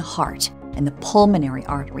to the heart, and the pulmonary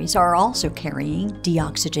arteries are also carrying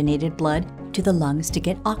deoxygenated blood to the lungs to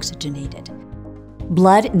get oxygenated.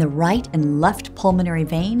 Blood in the right and left pulmonary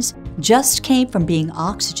veins just came from being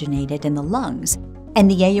oxygenated in the lungs, and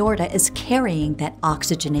the aorta is carrying that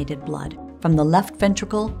oxygenated blood from the left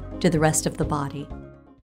ventricle to the rest of the body.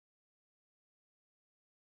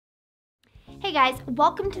 Hey guys,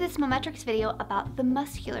 welcome to this Mometrics video about the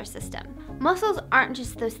muscular system. Muscles aren't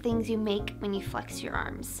just those things you make when you flex your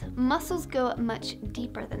arms. Muscles go much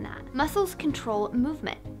deeper than that. Muscles control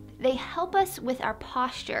movement. They help us with our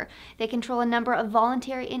posture. They control a number of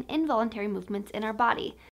voluntary and involuntary movements in our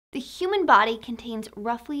body. The human body contains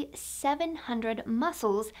roughly 700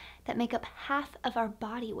 muscles that make up half of our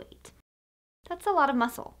body weight. That's a lot of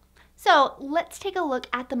muscle. So let's take a look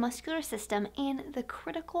at the muscular system and the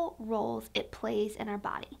critical roles it plays in our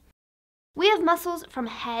body. We have muscles from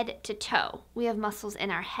head to toe. We have muscles in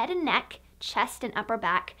our head and neck, chest and upper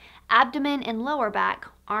back, abdomen and lower back,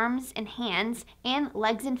 arms and hands, and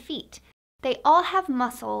legs and feet. They all have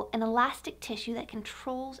muscle and elastic tissue that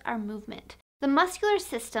controls our movement. The muscular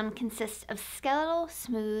system consists of skeletal,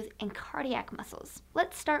 smooth, and cardiac muscles.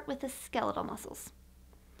 Let's start with the skeletal muscles.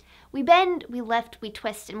 We bend, we lift, we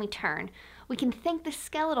twist, and we turn. We can thank the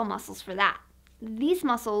skeletal muscles for that. These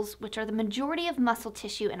muscles, which are the majority of muscle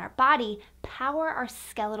tissue in our body, power our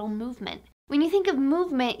skeletal movement. When you think of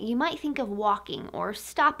movement, you might think of walking or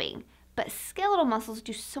stopping, but skeletal muscles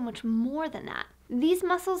do so much more than that. These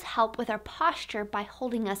muscles help with our posture by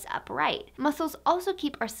holding us upright. Muscles also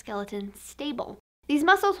keep our skeleton stable. These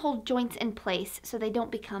muscles hold joints in place so they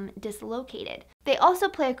don't become dislocated. They also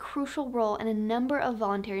play a crucial role in a number of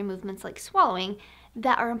voluntary movements like swallowing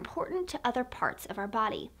that are important to other parts of our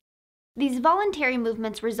body. These voluntary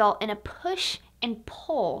movements result in a push and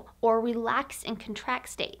pull or relax and contract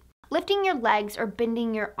state. Lifting your legs or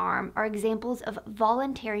bending your arm are examples of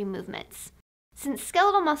voluntary movements. Since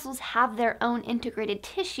skeletal muscles have their own integrated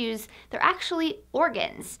tissues, they're actually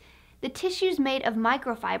organs. The tissues made of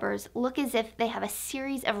microfibers look as if they have a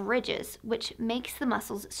series of ridges, which makes the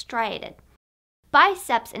muscles striated.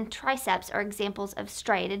 Biceps and triceps are examples of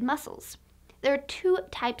striated muscles. There are two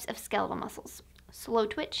types of skeletal muscles, slow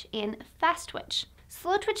twitch and fast twitch.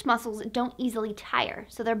 Slow twitch muscles don't easily tire,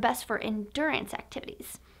 so they're best for endurance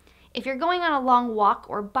activities. If you're going on a long walk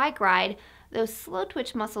or bike ride, those slow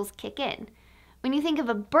twitch muscles kick in. When you think of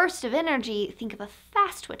a burst of energy, think of a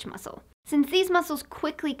fast twitch muscle. Since these muscles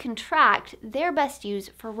quickly contract, they're best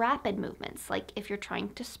used for rapid movements, like if you're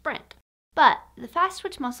trying to sprint. But the fast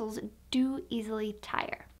twitch muscles do easily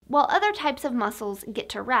tire. While other types of muscles get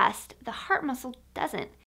to rest, the heart muscle doesn't.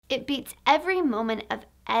 It beats every moment of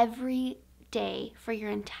every day for your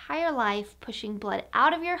entire life, pushing blood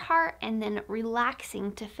out of your heart and then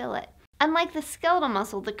relaxing to fill it. Unlike the skeletal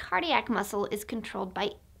muscle, the cardiac muscle is controlled by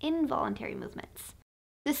involuntary movements.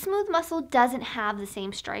 The smooth muscle doesn't have the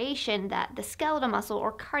same striation that the skeletal muscle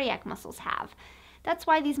or cardiac muscles have. That's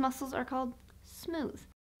why these muscles are called smooth.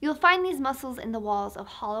 You'll find these muscles in the walls of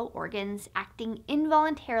hollow organs, acting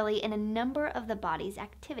involuntarily in a number of the body's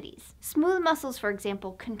activities. Smooth muscles, for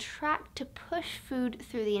example, contract to push food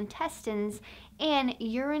through the intestines and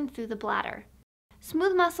urine through the bladder.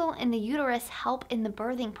 Smooth muscle in the uterus help in the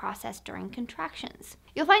birthing process during contractions.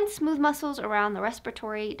 You'll find smooth muscles around the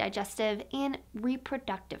respiratory, digestive, and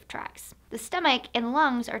reproductive tracts. The stomach and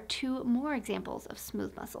lungs are two more examples of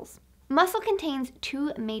smooth muscles. Muscle contains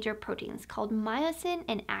two major proteins called myosin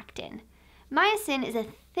and actin. Myosin is a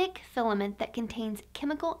thick filament that contains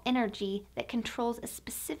chemical energy that controls a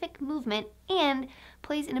specific movement and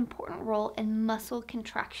plays an important role in muscle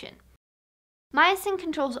contraction. Myosin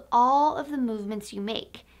controls all of the movements you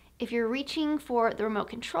make. If you're reaching for the remote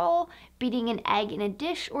control, beating an egg in a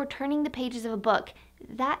dish, or turning the pages of a book,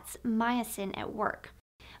 that's myosin at work.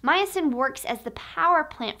 Myosin works as the power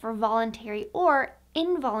plant for voluntary or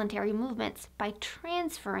involuntary movements by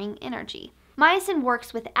transferring energy. Myosin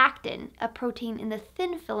works with actin, a protein in the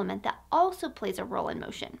thin filament that also plays a role in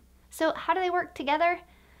motion. So how do they work together?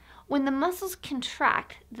 When the muscles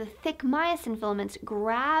contract, the thick myosin filaments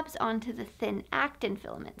grabs onto the thin actin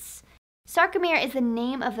filaments. Sarcomere is the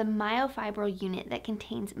name of the myofibril unit that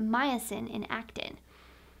contains myosin and actin.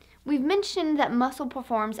 We've mentioned that muscle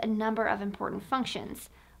performs a number of important functions.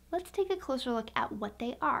 Let's take a closer look at what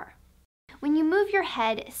they are. When you move your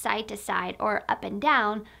head side to side or up and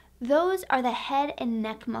down, those are the head and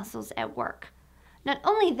neck muscles at work. Not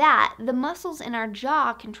only that, the muscles in our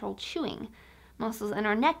jaw control chewing. Muscles in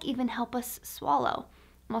our neck even help us swallow.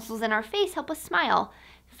 Muscles in our face help us smile.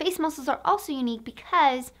 Face muscles are also unique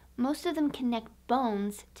because most of them connect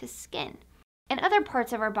bones to skin. In other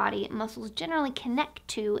parts of our body, muscles generally connect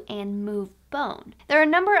to and move bone. There are a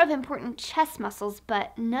number of important chest muscles,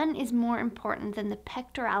 but none is more important than the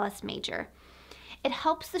pectoralis major. It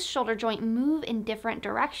helps the shoulder joint move in different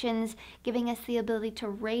directions, giving us the ability to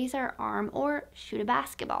raise our arm or shoot a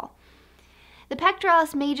basketball. The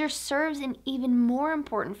pectoralis major serves an even more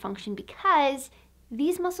important function because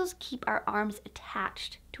these muscles keep our arms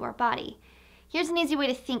attached to our body. Here's an easy way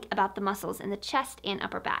to think about the muscles in the chest and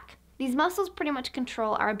upper back. These muscles pretty much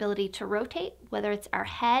control our ability to rotate, whether it's our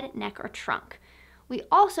head, neck, or trunk. We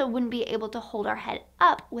also wouldn't be able to hold our head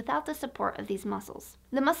up without the support of these muscles.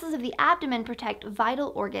 The muscles of the abdomen protect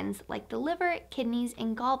vital organs like the liver, kidneys,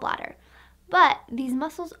 and gallbladder. But these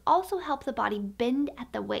muscles also help the body bend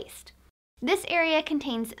at the waist. This area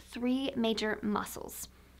contains three major muscles.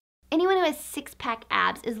 Anyone who has six-pack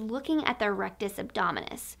abs is looking at their rectus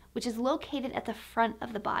abdominis, which is located at the front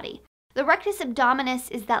of the body. The rectus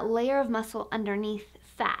abdominis is that layer of muscle underneath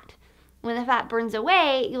fat. When the fat burns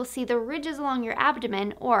away, you'll see the ridges along your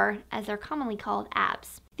abdomen, or as they're commonly called,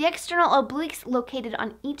 abs. The external obliques located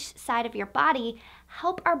on each side of your body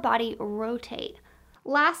help our body rotate.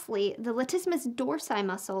 Lastly, the latissimus dorsi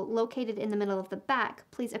muscle, located in the middle of the back,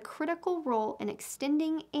 plays a critical role in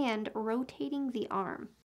extending and rotating the arm.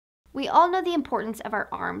 We all know the importance of our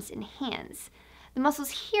arms and hands. The muscles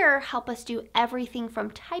here help us do everything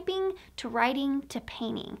from typing to writing to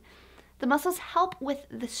painting. The muscles help with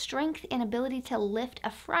the strength and ability to lift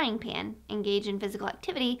a frying pan, engage in physical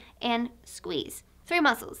activity, and squeeze. Three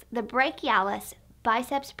muscles, the brachialis,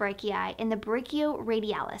 biceps brachii, and the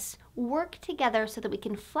brachioradialis, work together so that we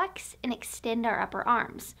can flex and extend our upper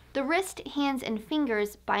arms. The wrist, hands, and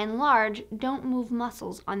fingers, by and large, don't move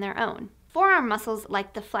muscles on their own. Forearm muscles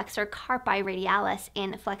like the flexor carpi radialis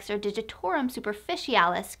and flexor digitorum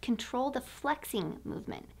superficialis control the flexing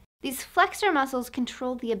movement. These flexor muscles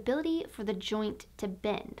control the ability for the joint to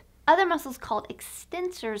bend. Other muscles called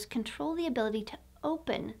extensors control the ability to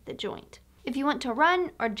open the joint. If you want to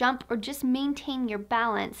run or jump or just maintain your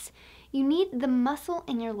balance, you need the muscle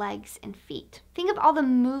in your legs and feet. Think of all the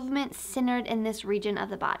movement centered in this region of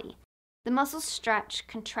the body. The muscles stretch,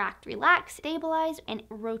 contract, relax, stabilize, and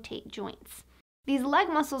rotate joints. These leg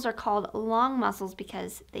muscles are called long muscles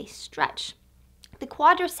because they stretch. The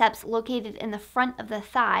quadriceps, located in the front of the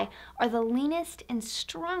thigh, are the leanest and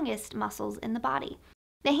strongest muscles in the body.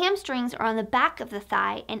 The hamstrings are on the back of the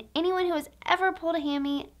thigh, and anyone who has ever pulled a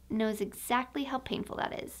hammy knows exactly how painful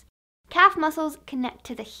that is. Calf muscles connect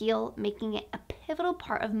to the heel, making it a pivotal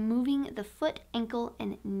part of moving the foot, ankle,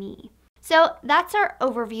 and knee. So that's our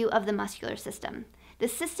overview of the muscular system. the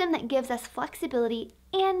system that gives us flexibility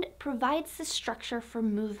and provides the structure for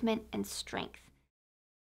movement and strength.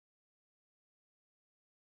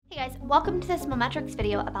 Hey guys, welcome to this Mometrics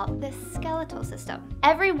video about the skeletal system.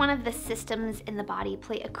 Every one of the systems in the body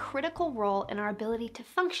play a critical role in our ability to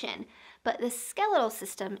function, but the skeletal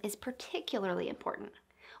system is particularly important.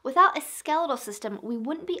 Without a skeletal system, we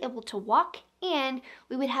wouldn't be able to walk, and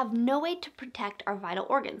we would have no way to protect our vital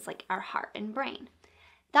organs like our heart and brain.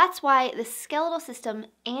 That's why the skeletal system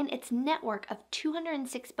and its network of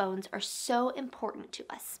 206 bones are so important to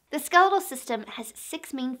us. The skeletal system has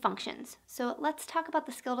 6 main functions, so let's talk about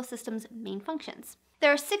the skeletal system's main functions.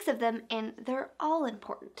 There are 6 of them, and they're all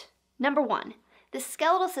important. Number 1, the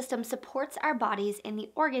skeletal system supports our bodies and the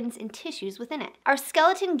organs and tissues within it. Our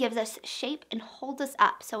skeleton gives us shape and holds us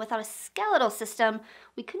up, so without a skeletal system,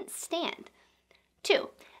 we couldn't stand. 2,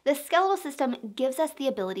 the skeletal system gives us the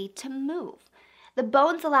ability to move. The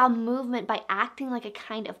bones allow movement by acting like a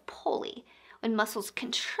kind of pulley. When muscles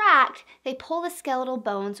contract, they pull the skeletal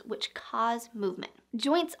bones, which cause movement.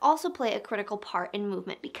 Joints also play a critical part in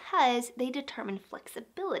movement because they determine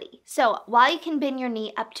flexibility. So while you can bend your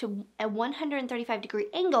knee up to a 135-degree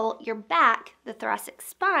angle, your back, the thoracic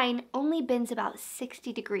spine, only bends about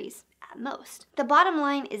 60 degrees at most. The bottom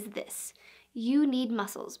line is this: you need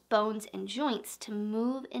muscles, bones, and joints to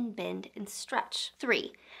move and bend and stretch.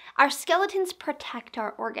 3, our skeletons protect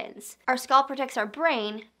our organs. Our skull protects our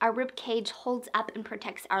brain, our rib cage holds up and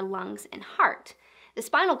protects our lungs and heart. The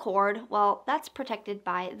spinal cord, well, that's protected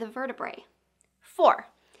by the vertebrae. 4,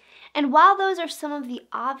 and while those are some of the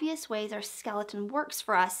obvious ways our skeleton works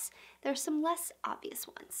for us, there's some less obvious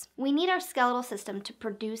ones. We need our skeletal system to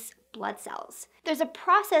produce blood cells. There's a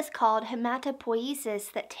process called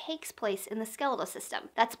hematopoiesis that takes place in the skeletal system.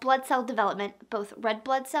 That's blood cell development, both red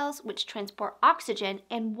blood cells, which transport oxygen,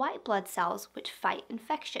 and white blood cells, which fight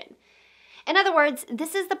infection. In other words,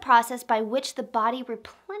 this is the process by which the body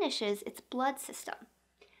replenishes its blood system.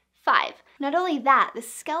 5, not only that, the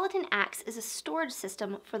skeleton acts as a storage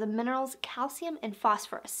system for the minerals calcium and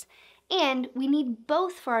phosphorus, and we need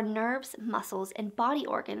both for our nerves, muscles, and body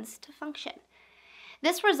organs to function.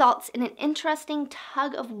 This results in an interesting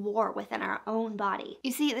tug of war within our own body.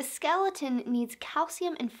 You see, the skeleton needs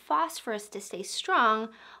calcium and phosphorus to stay strong,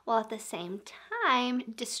 while at the same time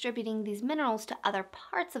distributing these minerals to other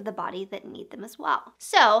parts of the body that need them as well.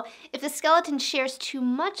 So, if the skeleton shares too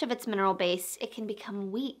much of its mineral base, it can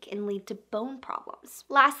become weak and lead to bone problems.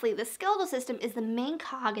 Lastly, the skeletal system is the main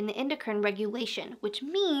cog in the endocrine regulation, which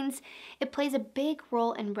means it plays a big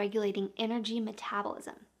role in regulating energy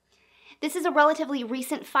metabolism. This is a relatively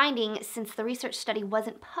recent finding since the research study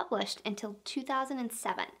wasn't published until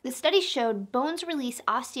 2007. The study showed bones release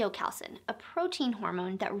osteocalcin, a protein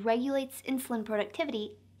hormone that regulates insulin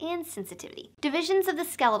productivity and sensitivity. Divisions of the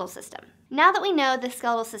skeletal system. Now that we know the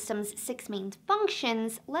skeletal system's 6 main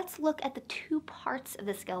functions, let's look at the 2 parts of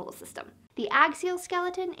the skeletal system: the axial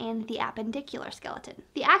skeleton and the appendicular skeleton.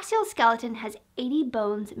 The axial skeleton has 80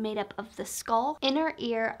 bones made up of the skull, inner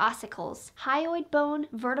ear ossicles, hyoid bone,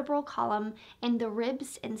 vertebral column, and the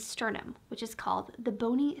ribs and sternum, which is called the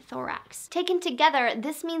bony thorax. Taken together,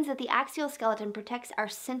 this means that the axial skeleton protects our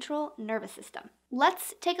central nervous system.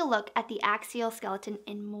 Let's take a look at the axial skeleton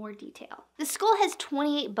in more detail. The skull has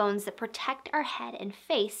 28 bones that protect our head and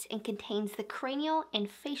face and contains the cranial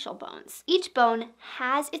and facial bones. Each bone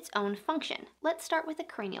has its own function. Let's start with the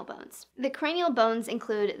cranial bones. The cranial bones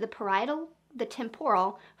include the parietal, the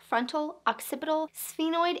temporal, frontal, occipital,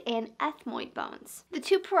 sphenoid, and ethmoid bones. The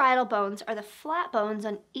 2 parietal bones are the flat bones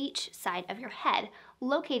on each side of your head,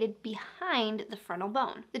 located behind the frontal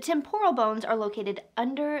bone. The temporal bones are located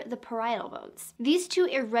under the parietal bones. These 2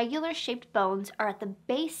 irregular shaped bones are at the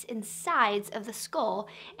base and sides of the skull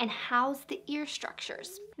and house the ear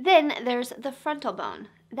structures. Then there's the frontal bone.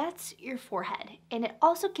 That's your forehead, and it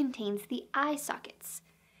also contains the eye sockets.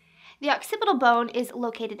 The occipital bone is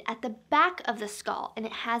located at the back of the skull, and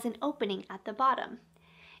it has an opening at the bottom.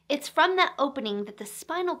 It's from that opening that the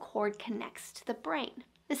spinal cord connects to the brain.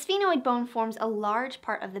 The sphenoid bone forms a large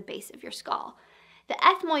part of the base of your skull. The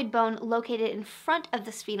ethmoid bone located in front of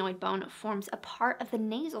the sphenoid bone forms a part of the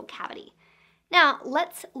nasal cavity. Now,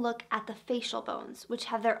 let's look at the facial bones, which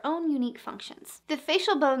have their own unique functions. The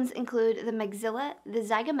facial bones include the maxilla, the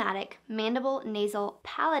zygomatic, mandible, nasal,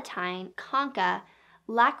 palatine, concha,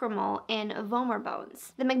 lacrimal, and vomer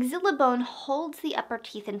bones. The maxilla bone holds the upper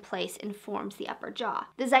teeth in place and forms the upper jaw.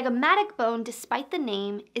 The zygomatic bone, despite the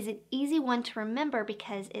name, is an easy one to remember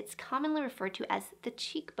because it's commonly referred to as the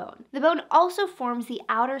cheekbone. The bone also forms the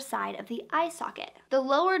outer side of the eye socket. The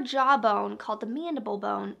lower jaw bone, called the mandible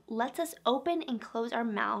bone, lets us open and close our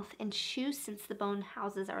mouth and chew since the bone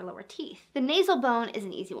houses our lower teeth. The nasal bone is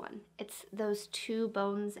an easy one. It's those two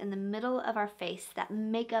bones in the middle of our face that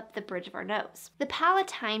make up the bridge of our nose. The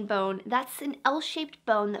palatine bone, that's an L-shaped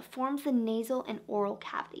bone that forms the nasal and oral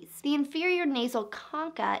cavities. The inferior nasal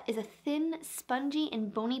concha is a thin, spongy,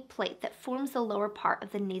 and bony plate that forms the lower part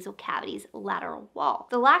of the nasal cavity's lateral wall.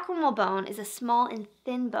 The lacrimal bone is a small and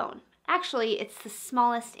thin bone. Actually, it's the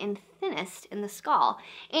smallest and thinnest in the skull,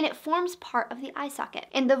 and it forms part of the eye socket.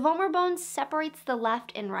 And the vomer bone separates the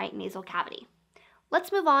left and right nasal cavity.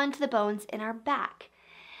 Let's move on to the bones in our back.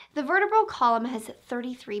 The vertebral column has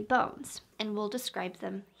 33 bones, and we'll describe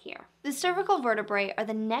them here. The cervical vertebrae are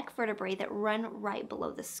the neck vertebrae that run right below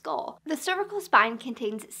the skull. The cervical spine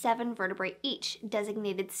contains 7 vertebrae each,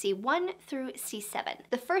 designated C1 through C7.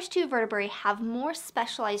 The first 2 vertebrae have more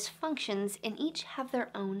specialized functions and each have their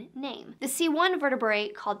own name. The C1 vertebrae,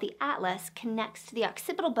 called the atlas, connects to the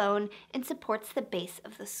occipital bone and supports the base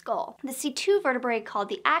of the skull. The C2 vertebrae, called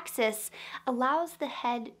the axis, allows the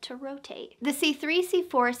head to rotate. The C3, C4,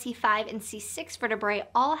 C5, and C6 vertebrae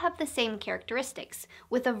all have the same characteristics,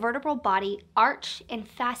 with a vertebral body, arch, and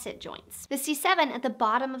facet joints. The C7 at the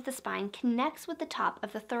bottom of the spine connects with the top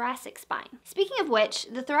of the thoracic spine. Speaking of which,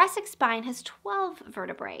 the thoracic spine has 12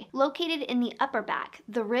 vertebrae. Located in the upper back,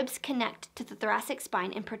 the ribs connect to the thoracic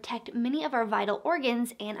spine and protect many of our vital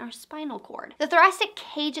organs and our spinal cord. The thoracic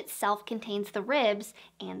cage itself contains the ribs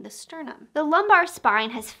and the sternum. The lumbar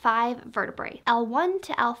spine has 5 vertebrae, L1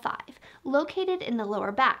 to L5, located in the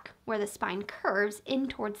lower back, where the spine curves in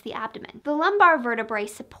towards the abdomen. The lumbar vertebrae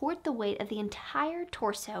support the weight of the entire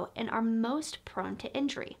torso and are most prone to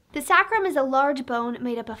injury. The sacrum is a large bone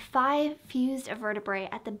made up of 5 fused vertebrae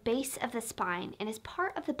at the base of the spine and is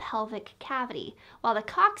part of the pelvic cavity, while the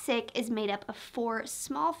coccyx is made up of 4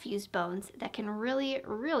 small fused bones that can really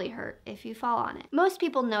hurt if you fall on it. Most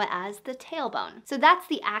people know it as the tailbone. So that's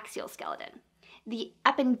the axial skeleton. The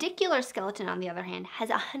appendicular skeleton, on the other hand, has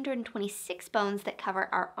 126 bones that cover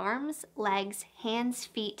our arms, legs, hands,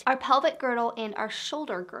 feet, our pelvic girdle, and our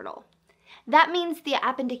shoulder girdle. That means the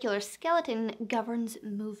appendicular skeleton governs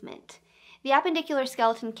movement. The appendicular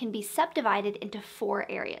skeleton can be subdivided into 4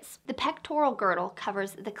 areas. The pectoral girdle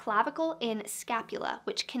covers the clavicle and scapula,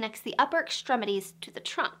 which connects the upper extremities to the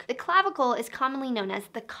trunk. The clavicle is commonly known as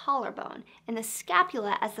the collarbone, and the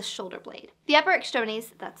scapula as the shoulder blade. The upper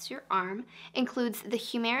extremities, that's your arm, includes the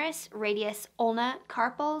humerus, radius, ulna,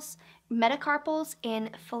 carpals, metacarpals,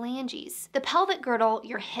 and phalanges. The pelvic girdle,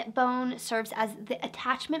 your hip bone, serves as the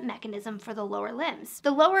attachment mechanism for the lower limbs.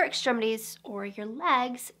 The lower extremities, or your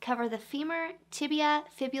legs, cover the femur, tibia,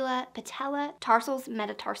 fibula, patella, tarsals,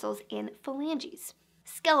 metatarsals, and phalanges.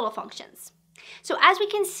 Skeletal functions. So as we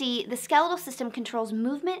can see, the skeletal system controls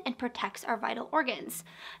movement and protects our vital organs.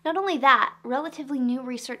 Not only that, relatively new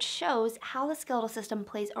research shows how the skeletal system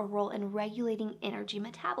plays a role in regulating energy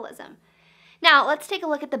metabolism. Now, let's take a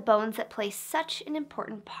look at the bones that play such an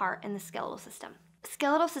important part in the skeletal system.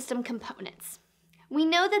 Skeletal system components. We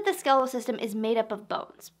know that the skeletal system is made up of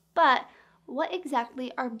bones, but what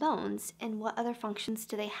exactly are bones and what other functions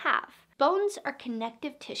do they have? Bones are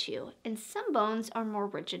connective tissue, and some bones are more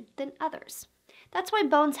rigid than others. That's why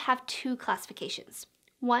bones have 2 classifications.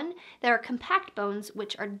 One, there are compact bones,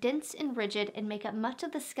 which are dense and rigid and make up much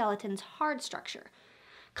of the skeleton's hard structure.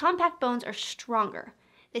 Compact bones are stronger.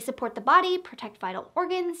 They support the body, protect vital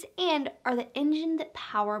organs, and are the engine that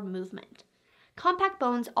power movement. Compact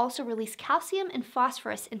bones also release calcium and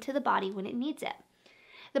phosphorus into the body when it needs it.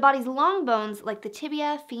 The body's long bones, like the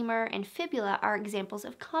tibia, femur, and fibula, are examples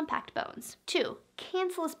of compact bones. 2,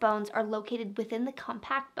 cancellous bones are located within the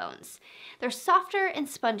compact bones. They're softer and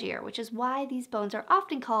spongier, which is why these bones are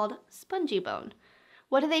often called spongy bone.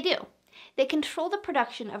 What do? They control the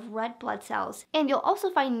production of red blood cells, and you'll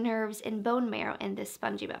also find nerves and bone marrow in this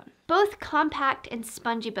spongy bone. Both compact and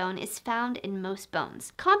spongy bone is found in most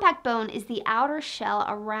bones. Compact bone is the outer shell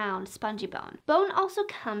around spongy bone. Bone also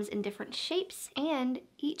comes in different shapes and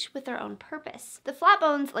each with their own purpose. The flat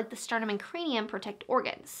bones, like the sternum and cranium, protect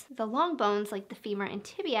organs. The long bones, like the femur and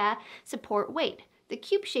tibia, support weight. The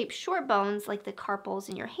cube-shaped short bones, like the carpals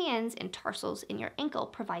in your hands and tarsals in your ankle,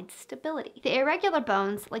 provide stability. The irregular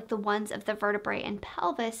bones, like the ones of the vertebrae and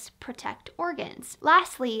pelvis, protect organs.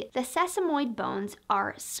 Lastly, the sesamoid bones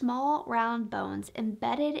are small, round bones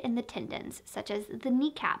embedded in the tendons, such as the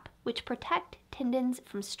kneecap, which protect tendons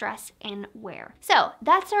from stress and wear. So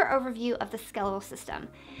that's our overview of the skeletal system.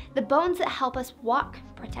 The bones that help us walk,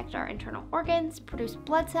 protect our internal organs, produce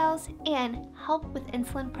blood cells, and help with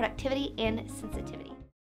insulin productivity and sensitivity.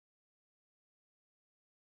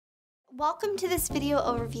 Welcome to this video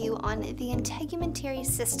overview on the Integumentary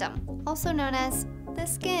System, also known as the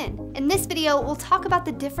skin. In this video, we'll talk about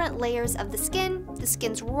the different layers of the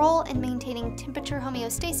skin's role in maintaining temperature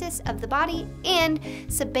homeostasis of the body, and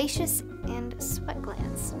sebaceous and sweat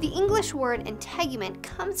glands. The English word integument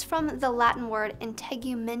comes from the Latin word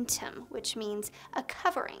integumentum, which means a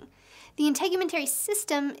covering. The integumentary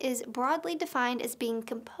system is broadly defined as being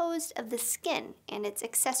composed of the skin and its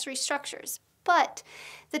accessory structures. But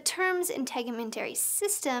the terms integumentary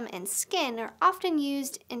system and skin are often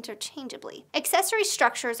used interchangeably. Accessory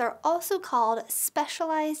structures are also called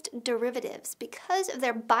specialized derivatives because of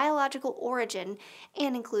their biological origin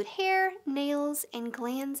and include hair, nails, and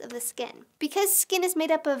glands of the skin. Because skin is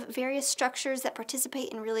made up of various structures that participate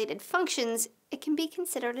in related functions, it can be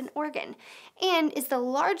considered an organ and is the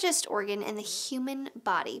largest organ in the human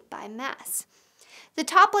body by mass. The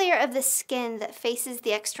top layer of the skin that faces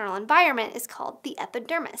the external environment is called the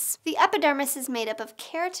epidermis. The epidermis is made up of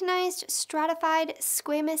keratinized, stratified,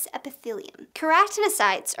 squamous epithelium.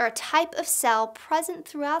 Keratinocytes are a type of cell present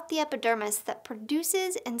throughout the epidermis that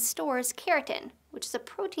produces and stores keratin, which is a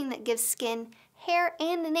protein that gives skin, hair,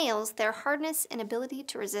 and nails their hardness and ability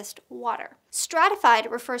to resist water. Stratified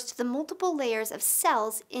refers to the multiple layers of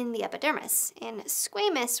cells in the epidermis, and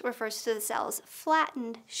squamous refers to the cell's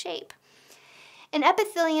flattened shape. An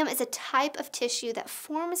epithelium is a type of tissue that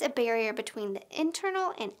forms a barrier between the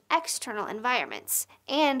internal and external environments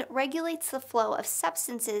and regulates the flow of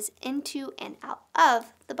substances into and out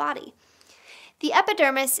of the body. The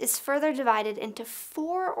epidermis is further divided into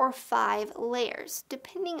 4 or 5 layers,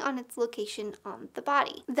 depending on its location on the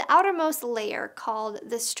body. The outermost layer, called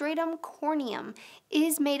the stratum corneum,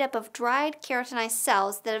 is made up of dried keratinized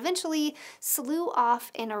cells that eventually slough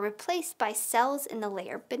off and are replaced by cells in the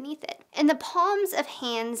layer beneath it. In the palms of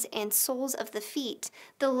hands and soles of the feet,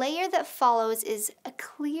 the layer that follows is a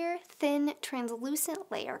clear, thin,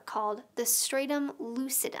 translucent layer called the stratum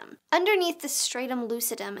lucidum. Underneath the stratum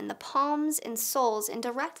lucidum in the palms and soles and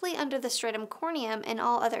directly under the stratum corneum and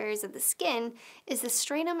all other areas of the skin is the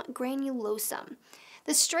stratum granulosum.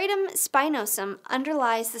 The stratum spinosum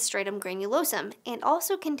underlies the stratum granulosum and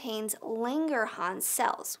also contains Langerhans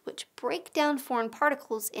cells, which break down foreign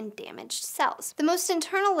particles in damaged cells. The most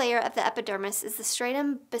internal layer of the epidermis is the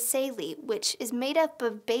stratum basale, which is made up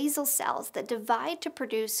of basal cells that divide to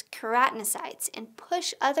produce keratinocytes and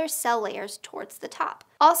push other cell layers towards the top.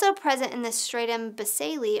 Also present in the stratum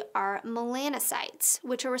basale are melanocytes,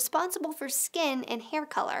 which are responsible for skin and hair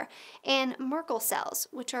color, and Merkel cells,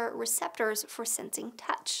 which are receptors for sensing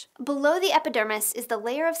touch. Below the epidermis is the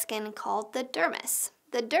layer of skin called the dermis.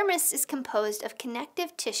 The dermis is composed of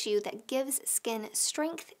connective tissue that gives skin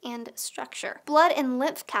strength and structure. Blood and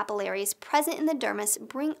lymph capillaries present in the dermis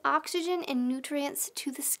bring oxygen and nutrients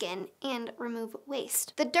to the skin and remove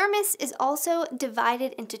waste. The dermis is also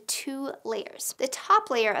divided into 2 layers. The top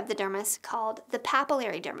layer of the dermis, called the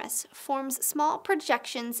papillary dermis, forms small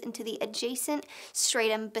projections into the adjacent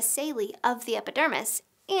stratum basale of the epidermis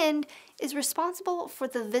and is responsible for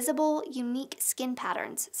the visible, unique skin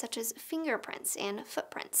patterns, such as fingerprints and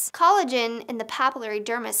footprints. Collagen in the papillary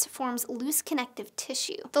dermis forms loose connective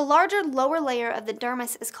tissue. The larger lower layer of the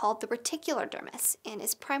dermis is called the reticular dermis and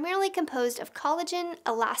is primarily composed of collagen,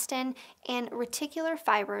 elastin, and reticular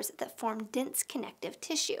fibers that form dense connective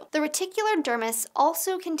tissue. The reticular dermis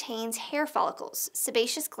also contains hair follicles,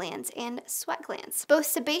 sebaceous glands, and sweat glands. Both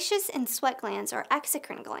sebaceous and sweat glands are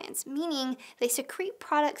exocrine glands, meaning they secrete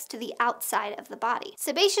products to the outside of the body.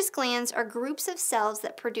 Sebaceous glands are groups of cells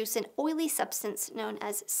that produce an oily substance known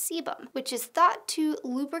as sebum, which is thought to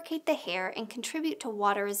lubricate the hair and contribute to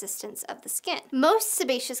water resistance of the skin. Most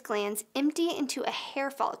sebaceous glands empty into a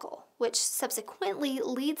hair follicle, which subsequently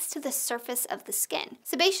leads to the surface of the skin.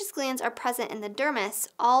 Sebaceous glands are present in the dermis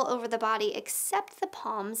all over the body except the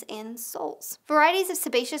palms and soles. Varieties of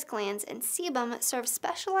sebaceous glands and sebum serve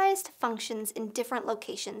specialized functions in different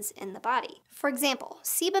locations in the body. For example,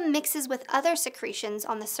 sebum mixes with other secretions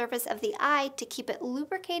on the surface of the eye to keep it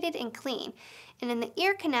lubricated and clean, and in the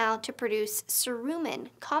ear canal to produce cerumen,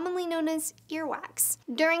 commonly known as earwax.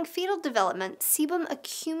 During fetal development, sebum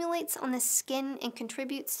accumulates on the skin and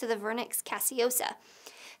contributes to the vernix caseosa.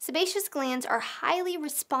 Sebaceous glands are highly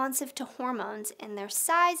responsive to hormones, and their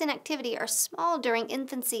size and activity are small during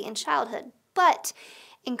infancy and childhood, but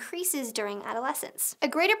increases during adolescence. A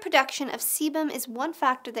greater production of sebum is one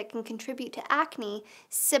factor that can contribute to acne,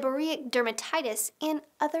 seborrheic dermatitis, and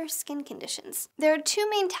other skin conditions. There are two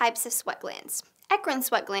main types of sweat glands. Eccrine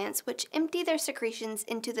sweat glands, which empty their secretions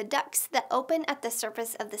into the ducts that open at the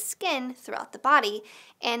surface of the skin throughout the body,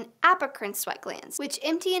 and apocrine sweat glands, which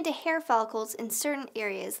empty into hair follicles in certain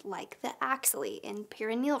areas like the axilla and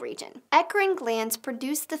perineal region. Eccrine glands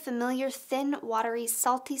produce the familiar thin, watery,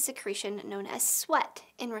 salty secretion known as sweat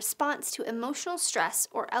in response to emotional stress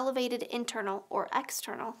or elevated internal or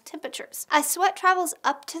external temperatures. As sweat travels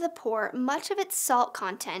up to the pore, much of its salt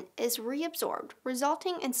content is reabsorbed,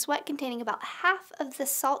 resulting in sweat containing about half of the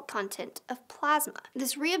salt content of plasma.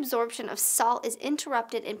 This reabsorption of salt is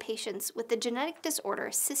interrupted in patients with the genetic disorder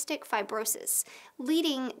cystic fibrosis,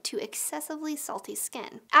 leading to excessively salty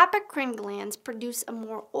skin. Apocrine glands produce a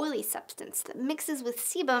more oily substance that mixes with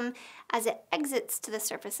sebum as it exits to the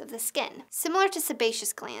surface of the skin. Similar to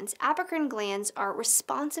sebaceous glands, apocrine glands are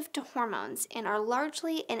responsive to hormones and are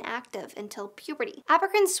largely inactive until puberty.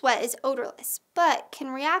 Apocrine sweat is odorless, but can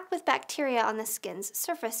react with bacteria on the skin's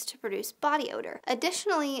surface to produce body odor.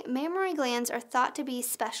 Additionally, mammary glands are thought to be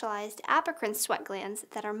specialized apocrine sweat glands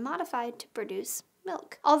that are modified to produce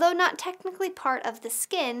milk. Although not technically part of the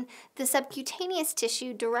skin, the subcutaneous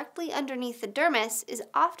tissue directly underneath the dermis is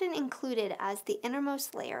often included as the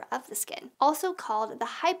innermost layer of the skin, also called the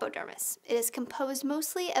hypodermis. It is composed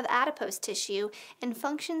mostly of adipose tissue and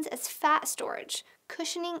functions as fat storage,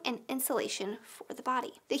 cushioning, and insulation for the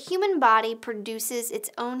body. The human body produces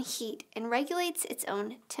its own heat and regulates its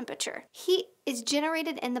own temperature. Heat is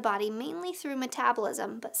generated in the body mainly through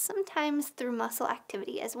metabolism, but sometimes through muscle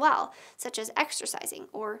activity as well, such as exercising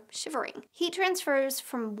or shivering. Heat transfers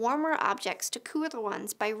from warmer objects to cooler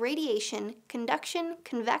ones by radiation, conduction,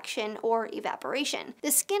 convection, or evaporation.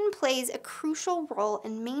 The skin plays a crucial role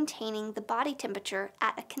in maintaining the body temperature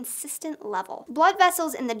at a consistent level. Blood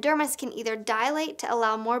vessels in the dermis can either dilate to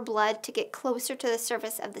allow more blood to get closer to the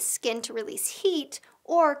surface of the skin to release heat,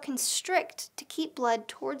 or constrict to keep blood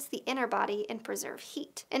towards the inner body and preserve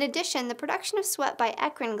heat. In addition, the production of sweat by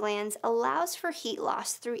eccrine glands allows for heat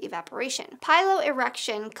loss through evaporation.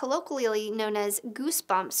 Piloerection, colloquially known as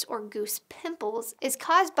goosebumps or goose pimples, is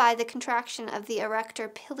caused by the contraction of the erector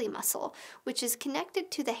pili muscle, which is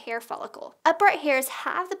connected to the hair follicle. Upright hairs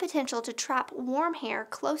have the potential to trap warm hair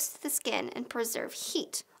close to the skin and preserve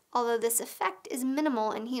heat, although this effect is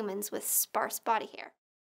minimal in humans with sparse body hair.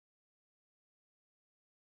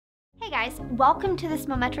 Hey guys, welcome to this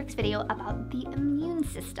Mometrics video about the immune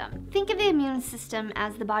system. Think of the immune system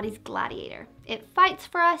as the body's gladiator. It fights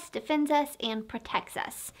for us, defends us, and protects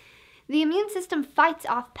us. The immune system fights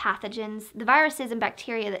off pathogens, the viruses and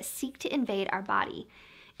bacteria that seek to invade our body.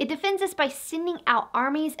 It defends us by sending out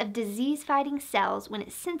armies of disease-fighting cells when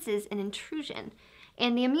it senses an intrusion.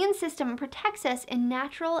 And the immune system protects us in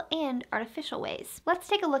natural and artificial ways. Let's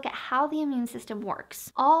take a look at how the immune system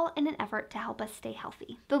works, all in an effort to help us stay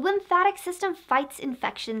healthy. The lymphatic system fights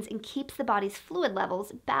infections and keeps the body's fluid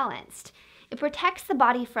levels balanced. It protects the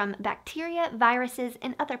body from bacteria, viruses,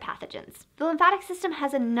 and other pathogens. The lymphatic system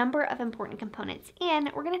has a number of important components,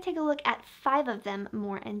 and we're going to take a look at 5 of them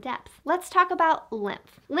more in depth. Let's talk about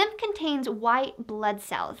lymph. Lymph contains white blood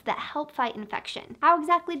cells that help fight infection. How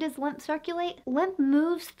exactly does lymph circulate? Lymph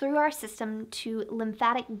moves through our system to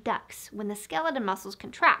lymphatic ducts when the skeletal muscles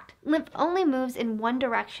contract. Lymph only moves in one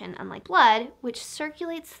direction, unlike blood, which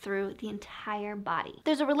circulates through the entire body.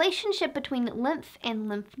 There's a relationship between lymph and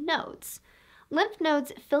lymph nodes. Lymph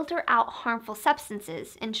nodes filter out harmful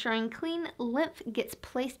substances, ensuring clean lymph gets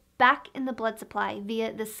placed back in the blood supply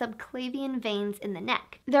via the subclavian veins in the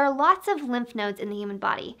neck. There are lots of lymph nodes in the human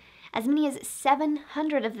body, as many as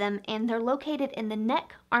 700 of them, and they're located in the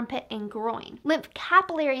neck, armpit, and groin. Lymph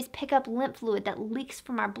capillaries pick up lymph fluid that leaks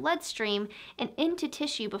from our bloodstream and into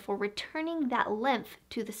tissue before returning that lymph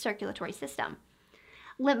to the circulatory system.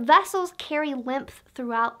 Lymph vessels carry lymph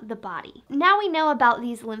throughout the body. Now we know about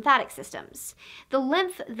these lymphatic systems: the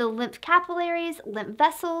lymph capillaries, lymph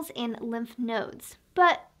vessels, and lymph nodes.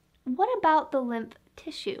 But what about the lymph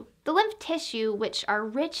tissue? The lymph tissue, which are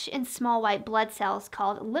rich in small white blood cells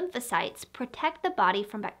called lymphocytes, protect the body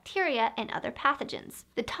from bacteria and other pathogens.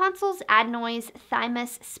 The tonsils, adenoids,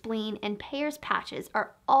 thymus, spleen, and Peyer's patches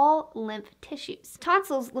are all lymph tissues.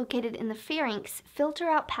 Tonsils located in the pharynx filter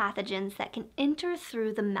out pathogens that can enter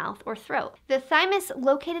through the mouth or throat. The thymus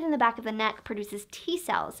located in the back of the neck produces T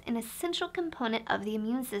cells, an essential component of the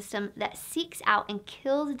immune system that seeks out and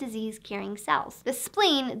kills disease-carrying cells. The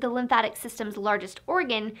spleen, the lymphatic system's largest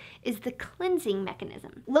organ, is the cleansing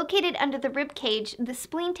mechanism. Located under the rib cage, the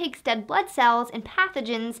spleen takes dead blood cells and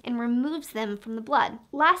pathogens and removes them from the blood.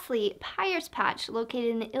 Lastly, Peyer's patch,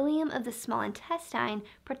 located in the ileum of the small intestine,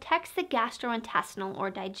 protects the gastrointestinal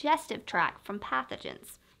or digestive tract from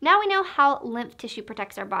pathogens. Now we know how lymph tissue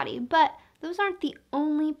protects our body, but those aren't the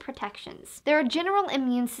only protections. There are general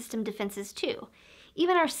immune system defenses too.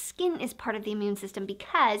 Even our skin is part of the immune system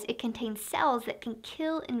because it contains cells that can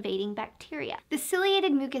kill invading bacteria. The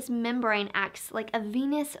ciliated mucous membrane acts like a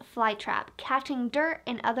venous flytrap, catching dirt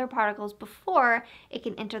and other particles before it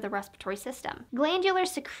can enter the respiratory system. Glandular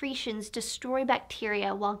secretions destroy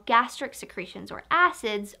bacteria, while gastric secretions or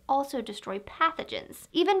acids also destroy pathogens.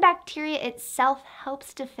 Even bacteria itself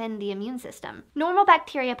helps defend the immune system. Normal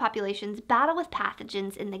bacteria populations battle with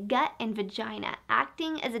pathogens in the gut and vagina,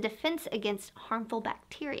 acting as a defense against harmful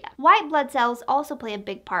bacteria. White blood cells also play a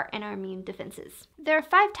big part in our immune defenses. There are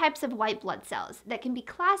 5 types of white blood cells that can be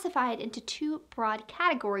classified into 2 broad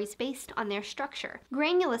categories based on their structure: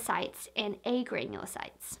 granulocytes and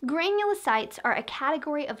agranulocytes. Granulocytes are a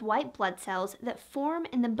category of white blood cells that form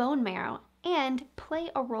in the bone marrow and play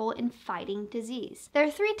a role in fighting disease. There are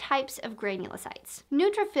 3 types of granulocytes.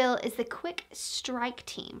 Neutrophil is the quick strike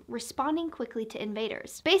team, responding quickly to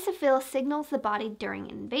invaders. Basophil signals the body during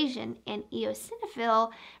an invasion, and eosinophil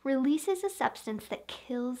releases a substance that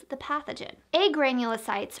kills the pathogen.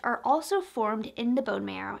 Agranulocytes are also formed in the bone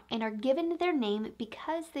marrow and are given their name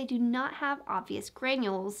because they do not have obvious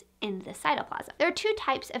granules in the cytoplasm. There are 2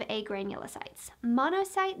 types of agranulocytes: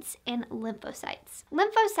 monocytes and lymphocytes.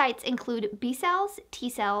 Lymphocytes include B cells, T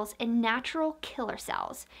cells, and natural killer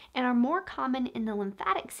cells, and are more common in the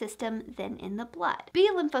lymphatic system than in the blood. B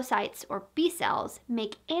lymphocytes, or B cells,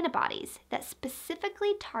 make antibodies that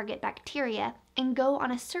specifically target bacteria and go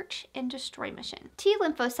on a search and destroy mission. T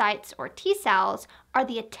lymphocytes, or T cells, are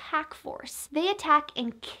the attack force. They attack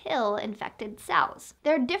and kill infected cells.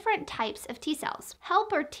 There are different types of T cells.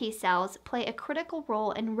 Helper T cells play a critical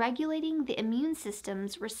role in regulating the immune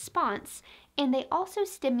system's response, and they also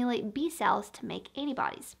stimulate B cells to make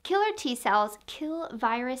antibodies. Killer T cells kill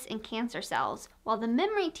virus and cancer cells, while the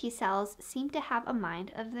memory T cells seem to have a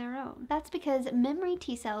mind of their own. That's because memory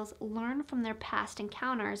T cells learn from their past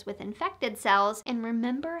encounters with infected cells and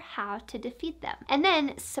remember how to defeat them. And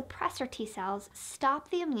then suppressor T cells stop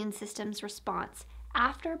the immune system's response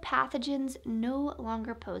after pathogens no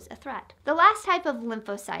longer pose a threat. The last type of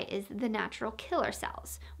lymphocyte is the natural killer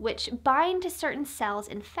cells, which bind to certain cells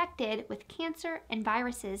infected with cancer and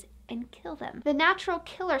viruses and kill them. The natural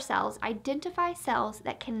killer cells identify cells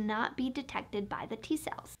that cannot be detected by the T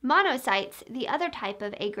cells. Monocytes, the other type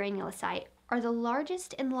of agranulocyte, are the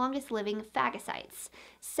largest and longest living phagocytes,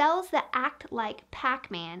 cells that act like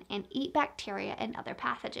Pac-Man and eat bacteria and other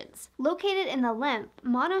pathogens. Located in the lymph,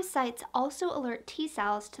 monocytes also alert T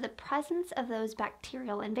cells to the presence of those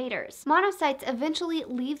bacterial invaders. Monocytes eventually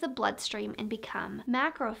leave the bloodstream and become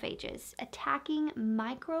macrophages, attacking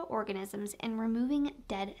microorganisms and removing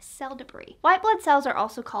dead cell debris. White blood cells are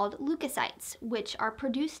also called leukocytes, which are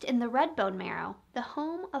produced in the red bone marrow, the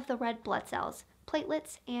home of the red blood cells,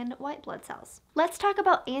 platelets, and white blood cells. Let's talk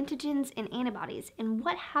about antigens and antibodies and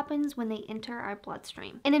what happens when they enter our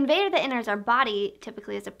bloodstream. An invader that enters our body,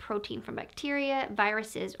 typically as a protein from bacteria,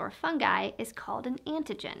 viruses, or fungi, is called an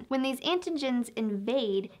antigen. When these antigens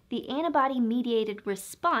invade, the antibody-mediated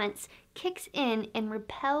response kicks in and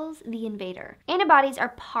repels the invader. Antibodies are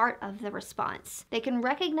part of the response. They can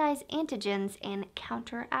recognize antigens and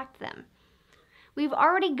counteract them. We've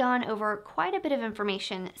already gone over quite a bit of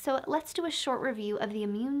information, so let's do a short review of the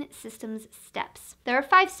immune system's steps. There are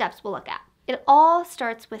 5 steps we'll look at. It all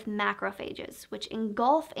starts with macrophages, which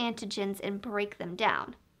engulf antigens and break them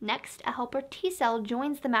down. Next, a helper T cell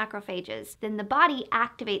joins the macrophages. Then the body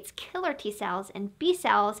activates killer T cells and B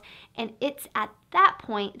cells, and it's at that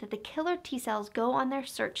point that the killer T cells go on their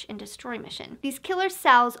search and destroy mission. These killer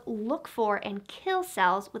cells look for and kill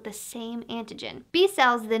cells with the same antigen. B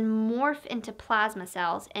cells then morph into plasma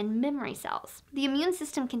cells and memory cells. The immune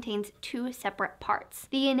system contains 2 separate parts: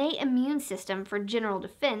 the innate immune system for general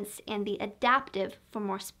defense and the adaptive for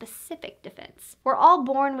more specific defense. We're all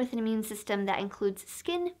born with an immune system that includes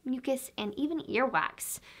skin, mucus, and even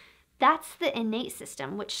earwax. That's the innate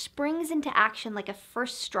system, which springs into action like a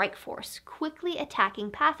first strike force, quickly attacking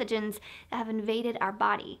pathogens that have invaded our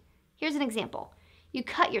body. Here's an example. You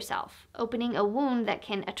cut yourself, opening a wound that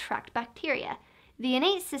can attract bacteria. The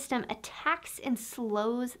innate system attacks and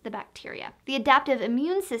slows the bacteria. The adaptive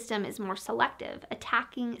immune system is more selective,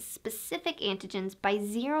 attacking specific antigens by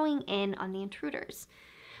zeroing in on the intruders.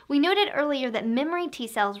 We noted earlier that memory T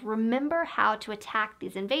cells remember how to attack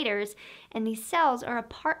these invaders, and these cells are a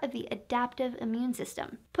part of the adaptive immune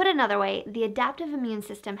system. Put another way, the adaptive immune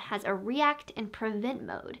system has a react and prevent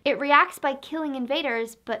mode. It reacts by killing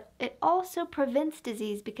invaders, but it also prevents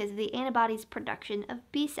disease because of the antibody's production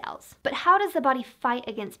of B cells. But how does the body fight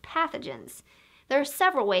against pathogens? There are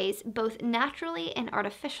several ways, both naturally and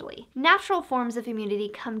artificially. Natural forms of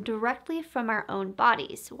immunity come directly from our own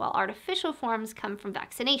bodies, while artificial forms come from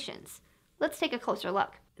vaccinations. Let's take a closer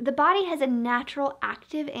look. The body has a natural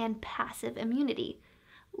active and passive immunity.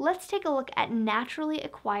 Let's take a look at naturally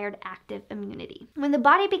acquired active immunity. When the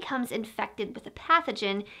body becomes infected with a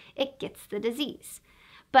pathogen, it gets the disease.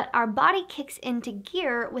 But our body kicks into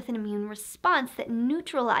gear with an immune response that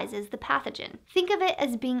neutralizes the pathogen. Think of it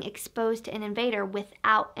as being exposed to an invader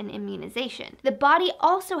without an immunization. The body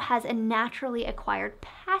also has a naturally acquired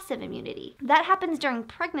passive immunity. That happens during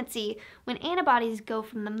pregnancy when antibodies go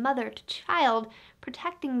from the mother to child,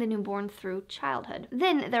 protecting the newborn through childhood.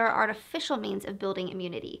 Then there are artificial means of building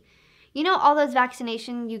immunity. You know all those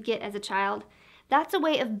vaccinations you get as a child? That's a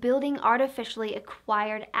way of building artificially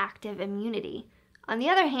acquired active immunity. On the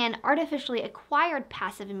other hand, artificially acquired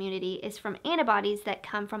passive immunity is from antibodies that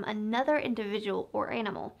come from another individual or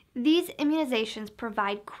animal. These immunizations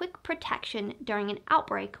provide quick protection during an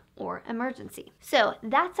outbreak or emergency. So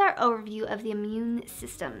that's our overview of the immune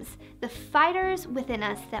systems, the fighters within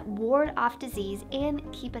us that ward off disease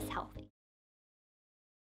and keep us healthy.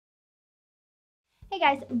 Hey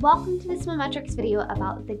guys, welcome to this Memetrics video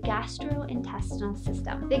about the gastrointestinal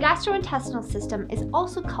system. The gastrointestinal system is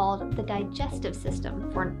also called the digestive system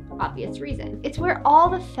for an obvious reason. It's where all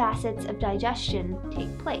the facets of digestion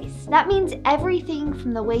take place. That means everything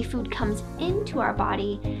from the way food comes into our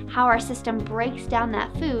body, how our system breaks down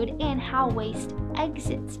that food, and how waste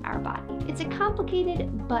exits our body. It's a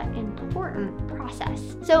complicated but important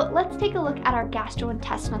process. So let's take a look at our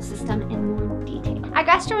gastrointestinal system in more detail. Our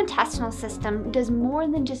gastrointestinal system does more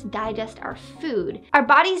than just digest our food. Our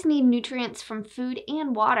bodies need nutrients from food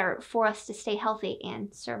and water for us to stay healthy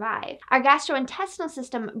and survive. Our gastrointestinal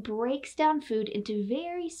system breaks down food into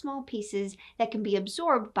very small pieces that can be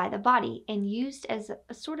absorbed by the body and used as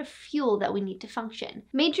a sort of fuel that we need to function.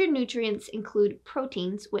 Major nutrients include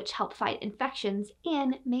proteins, which help fight infections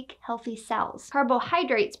and make healthy cells.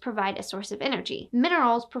 Carbohydrates provide a source of energy.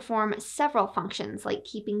 Minerals perform several functions, like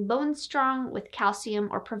keeping bones strong with calcium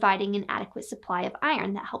or providing an adequate supply of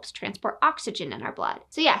iron that helps transport oxygen in our blood.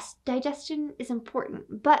 So yes, digestion is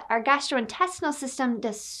important, but our gastrointestinal system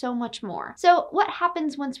does so much more. So what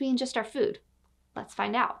happens once we ingest our food? Let's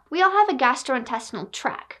find out. We all have a gastrointestinal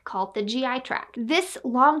tract called the GI tract. This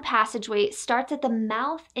long passageway starts at the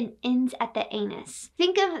mouth and ends at the anus.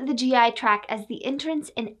 Think of the GI tract as the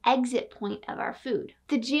entrance and exit point of our food.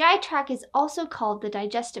 The GI tract is also called the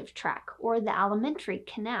digestive tract or the alimentary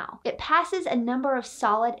canal. It passes a number of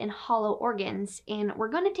solid and hollow organs, and we're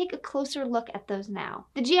going to take a closer look at those now.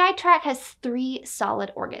 The GI tract has 3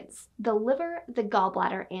 solid organs: the liver, the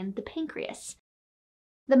gallbladder, and the pancreas.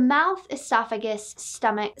 The mouth, esophagus,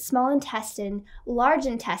 stomach, small intestine, large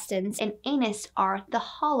intestines, and anus are the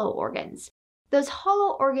hollow organs. Those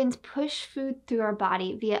hollow organs push food through our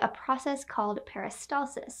body via a process called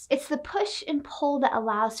peristalsis. It's the push and pull that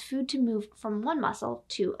allows food to move from one muscle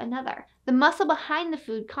to another. The muscle behind the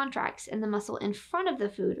food contracts and the muscle in front of the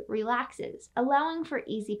food relaxes, allowing for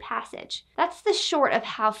easy passage. That's the short of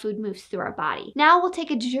how food moves through our body. Now we'll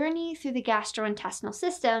take a journey through the gastrointestinal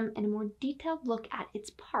system and a more detailed look at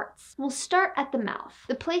its parts. We'll start at the mouth,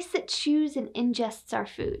 the place that chews and ingests our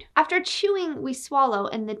food. After chewing, we swallow,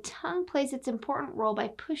 and the tongue plays its important role by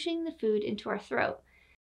pushing the food into our throat.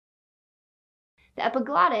 The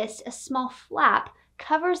epiglottis, a small flap,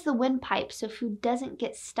 covers the windpipe so food doesn't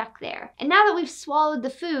get stuck there. And now that we've swallowed the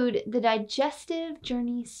food, the digestive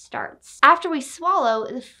journey starts. After we swallow,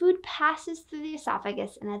 the food passes through the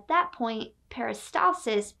esophagus, and at that point,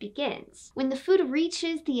 peristalsis begins. When the food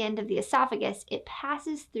reaches the end of the esophagus, it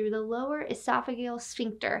passes through the lower esophageal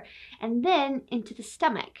sphincter and then into the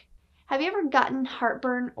stomach. Have you ever gotten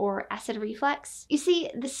heartburn or acid reflux? You see,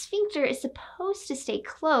 the sphincter is supposed to stay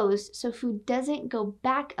closed so food doesn't go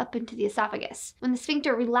back up into the esophagus. When the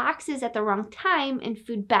sphincter relaxes at the wrong time and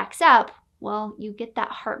food backs up, well, you get that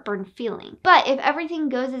heartburn feeling. But if everything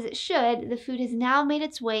goes as it should, the food has now made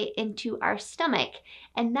its way into our stomach,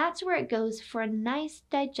 and that's where it goes for a nice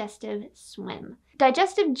digestive swim.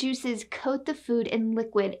 Digestive juices coat the food in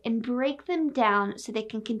liquid and break them down so they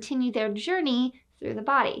can continue their journey through the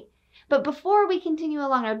body. But before we continue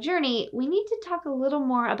along our journey, we need to talk a little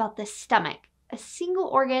more about the stomach, a single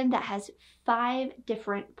organ that has 5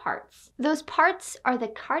 different parts. Those parts are the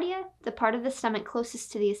cardia, the part of the stomach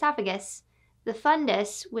closest to the esophagus, the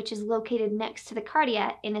fundus, which is located next to the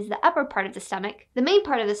cardia and is the upper part of the stomach, the main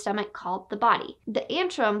part of the stomach called the body, the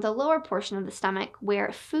antrum, the lower portion of the stomach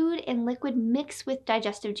where food and liquid mix with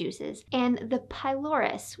digestive juices, and the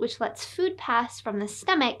pylorus, which lets food pass from the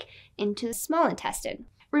stomach into the small intestine.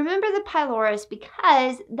 Remember the pylorus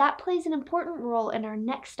because that plays an important role in our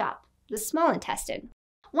next stop, the small intestine.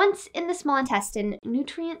 Once in the small intestine,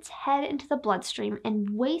 nutrients head into the bloodstream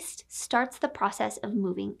and waste starts the process of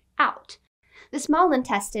moving out. The small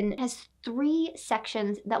intestine has 3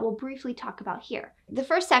 sections that we'll briefly talk about here. The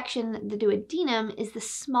first section, the duodenum, is the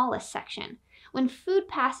smallest section. When food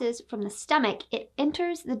passes from the stomach, it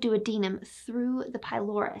enters the duodenum through the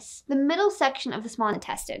pylorus. The middle section of the small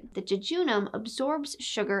intestine, the jejunum, absorbs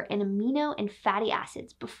sugar and amino and fatty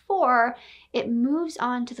acids before it moves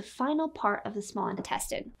on to the final part of the small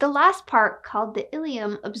intestine. The last part, called the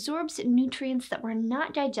ileum, absorbs nutrients that were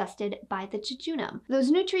not digested by the jejunum.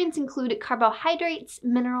 Those nutrients include carbohydrates,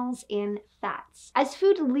 minerals, and fats. As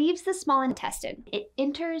food leaves the small intestine, it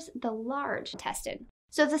enters the large intestine.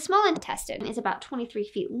 So if the small intestine is about 23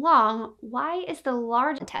 feet long, why is the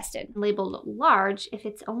large intestine labeled large if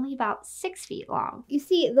it's only about 6 feet long? You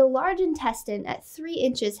see, the large intestine at 3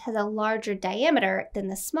 inches has a larger diameter than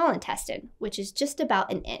the small intestine, which is just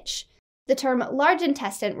about 1 inch. The term large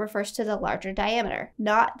intestine refers to the larger diameter,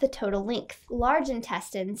 not the total length. Large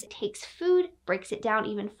intestines takes food, breaks it down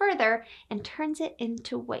even further, and turns it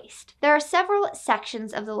into waste. There are several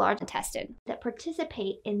sections of the large intestine that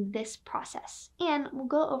participate in this process, and we'll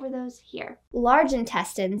go over those here. Large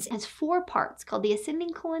intestines has 4 parts called the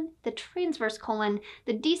ascending colon, the transverse colon,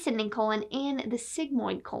 the descending colon, and the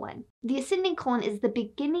sigmoid colon. The ascending colon is the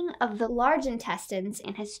beginning of the large intestines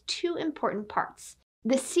and has 2 important parts: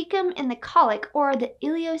 the cecum and the colic, or the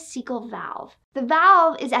ileocecal valve. The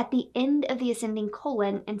valve is at the end of the ascending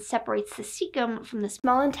colon and separates the cecum from the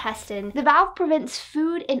small intestine. The valve prevents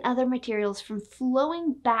food and other materials from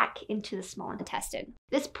flowing back into the small intestine.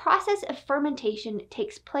 This process of fermentation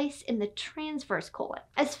takes place in the transverse colon.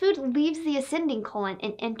 As food leaves the ascending colon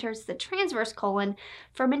and enters the transverse colon,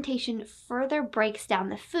 fermentation further breaks down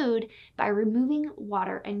the food by removing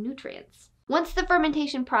water and nutrients. Once the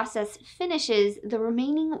fermentation process finishes, the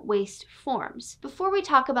remaining waste forms. Before we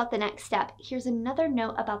talk about the next step, here's another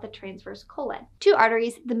note about the transverse colon. 2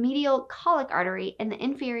 arteries, the medial colic artery and the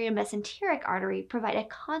inferior mesenteric artery, provide a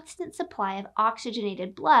constant supply of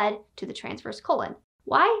oxygenated blood to the transverse colon.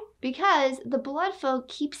 Why? Because the blood flow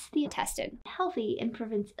keeps the intestine healthy and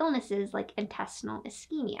prevents illnesses like intestinal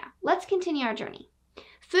ischemia. Let's continue our journey.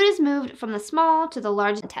 Food is moved from the small to the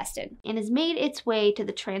large intestine and has made its way to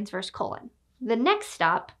the transverse colon. The next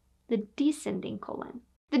stop, the descending colon.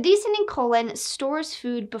 The descending colon stores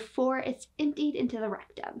food before it's emptied into the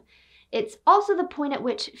rectum. It's also the point at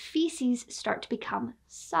which feces start to become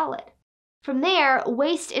solid. From there,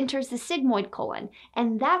 waste enters the sigmoid colon,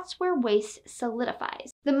 and that's where waste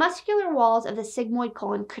solidifies. The muscular walls of the sigmoid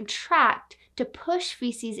colon contract to push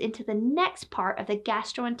feces into the next part of the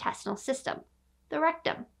gastrointestinal system, the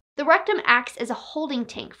rectum. The rectum acts as a holding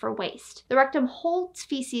tank for waste. The rectum holds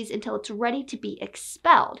feces until it's ready to be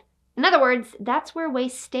expelled. In other words, that's where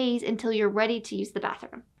waste stays until you're ready to use the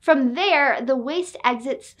bathroom. From there, the waste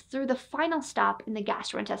exits through the final stop in the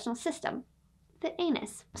gastrointestinal system, the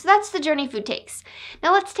anus. So that's the journey food takes.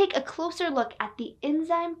 Now let's take a closer look at the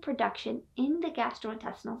enzyme production in the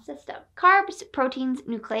gastrointestinal system. Carbs, proteins,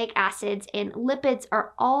 nucleic acids, and lipids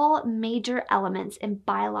are all major elements in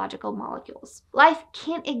biological molecules. Life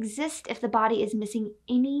can't exist if the body is missing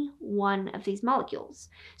any one of these molecules.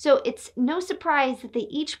 So it's no surprise that they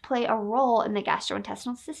each play a role in the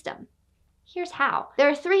gastrointestinal system. Here's how. There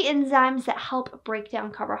are 3 enzymes that help break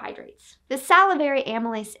down carbohydrates. The salivary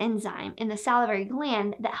amylase enzyme in the salivary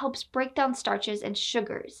gland that helps break down starches and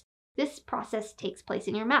sugars. This process takes place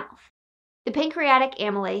in your mouth. The pancreatic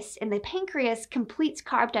amylase in the pancreas completes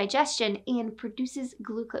carb digestion and produces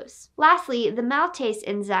glucose. Lastly, the maltase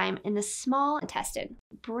enzyme in the small intestine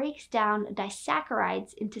breaks down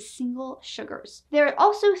disaccharides into single sugars. There are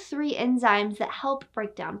also 3 enzymes that help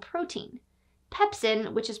break down protein.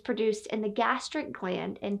 Pepsin, which is produced in the gastric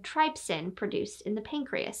gland, and trypsin, produced in the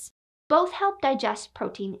pancreas. Both help digest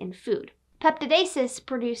protein in food. Peptidases,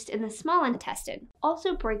 produced in the small intestine,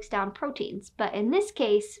 also breaks down proteins, but in this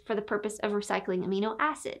case, for the purpose of recycling amino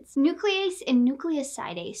acids. Nuclease and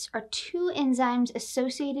nucleosidase are 2 enzymes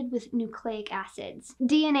associated with nucleic acids.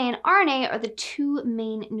 DNA and RNA are the 2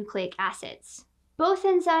 main nucleic acids. Both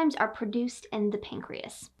enzymes are produced in the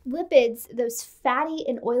pancreas. Lipids, those fatty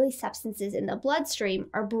and oily substances in the bloodstream,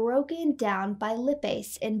 are broken down by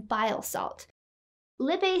lipase and bile salt.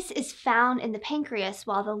 Lipase is found in the pancreas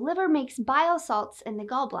while the liver makes bile salts and the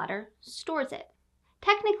gallbladder stores it.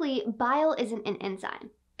 Technically, bile isn't an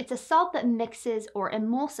enzyme. It's a salt that mixes or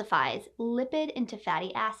emulsifies lipid into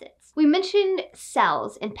fatty acids. We mentioned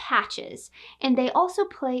cells and patches, and they also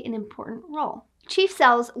play an important role. Chief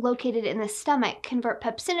cells located in the stomach convert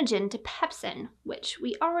pepsinogen to pepsin, which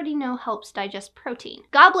we already know helps digest protein.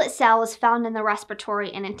 Goblet cells found in the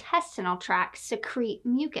respiratory and intestinal tracts secrete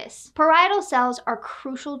mucus. Parietal cells are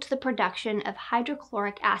crucial to the production of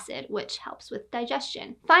hydrochloric acid, which helps with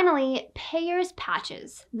digestion. Finally, Peyer's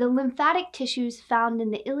patches, the lymphatic tissues found in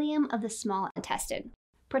the ileum of the small intestine,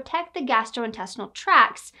 protect the gastrointestinal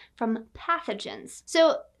tracts from pathogens.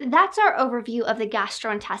 So that's our overview of the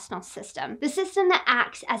gastrointestinal system, the system that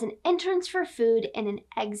acts as an entrance for food and an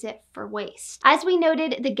exit for waste. As we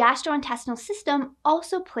noted, the gastrointestinal system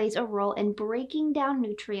also plays a role in breaking down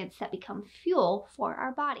nutrients that become fuel for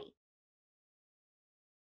our body.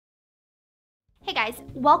 Hey guys,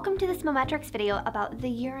 welcome to this Mometrix video about the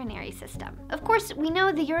urinary system. Of course, we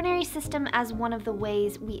know the urinary system as one of the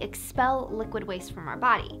ways we expel liquid waste from our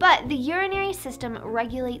body, but the urinary system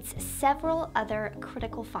regulates several other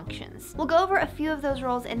critical functions. We'll go over a few of those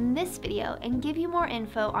roles in this video and give you more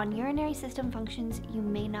info on urinary system functions you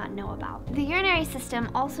may not know about. The urinary system,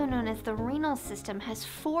 also known as the renal system, has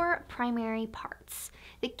 4 primary parts: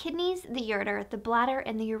 the kidneys, the ureter, the bladder,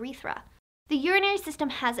 and the urethra. The urinary system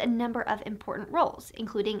has a number of important roles,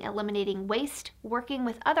 including eliminating waste, working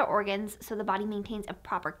with other organs so the body maintains a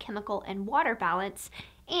proper chemical and water balance,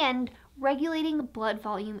 and regulating blood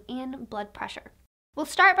volume and blood pressure. We'll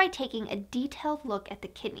start by taking a detailed look at the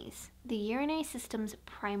kidneys, the urinary system's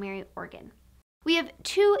primary organ. We have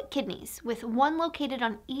 2 kidneys, with one located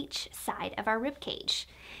on each side of our rib cage.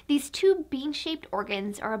 These 2 bean-shaped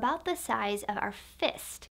organs are about the size of our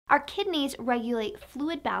fist. Our kidneys regulate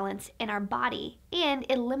fluid balance in our body and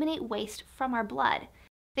eliminate waste from our blood.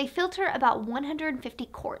 They filter about 150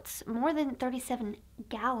 quarts, more than 37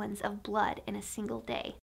 gallons of blood in a single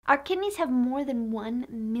day. Our kidneys have more than 1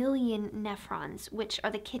 million nephrons, which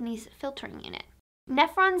are the kidney's filtering unit.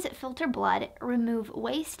 Nephrons filter blood, remove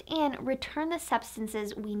waste, and return the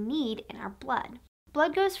substances we need in our blood.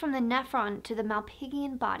 Blood goes from the nephron to the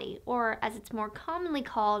Malpighian body, or as it's more commonly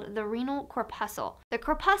called, the renal corpuscle. The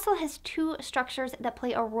corpuscle has 2 structures that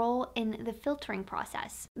play a role in the filtering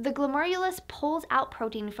process. The glomerulus pulls out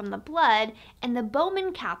protein from the blood, and the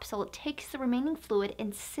Bowman capsule takes the remaining fluid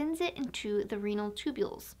and sends it into the renal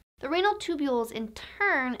tubules. The renal tubules, in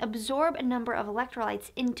turn, absorb a number of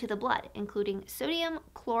electrolytes into the blood, including sodium,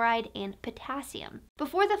 chloride, and potassium.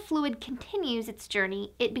 Before the fluid continues its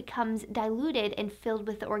journey, it becomes diluted and filled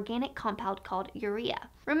with the organic compound called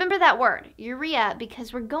urea. Remember that word, urea,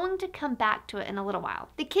 because we're going to come back to it in a little while.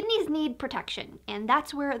 The kidneys need protection, and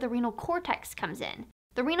that's where the renal cortex comes in.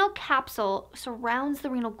 The renal capsule surrounds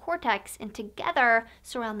the renal cortex and together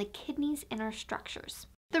surround the kidney's inner structures.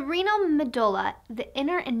 The renal medulla, the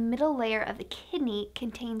inner and middle layer of the kidney,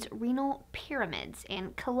 contains renal pyramids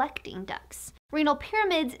and collecting ducts. Renal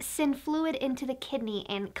pyramids send fluid into the kidney,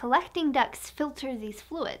 and collecting ducts filter these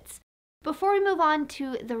fluids. Before we move on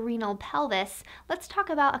to the renal pelvis, let's talk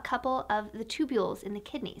about a couple of the tubules in the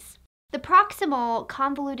kidneys. The proximal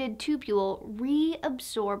convoluted tubule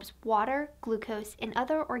reabsorbs water, glucose, and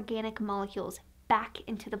other organic molecules back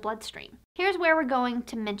into the bloodstream. Here's where we're going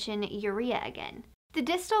to mention urea again. The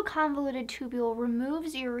distal convoluted tubule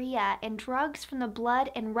removes urea and drugs from the blood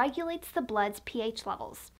and regulates the blood's pH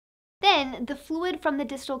levels. Then, the fluid from the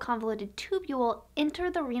distal convoluted tubule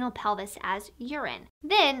enters the renal pelvis as urine.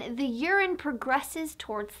 Then, the urine progresses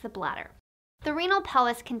towards the bladder. The renal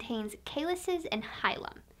pelvis contains calyces and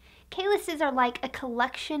hilum. Calyces are like a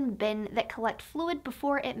collection bin that collect fluid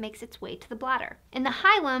before it makes its way to the bladder. In the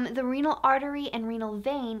hilum, the renal artery and renal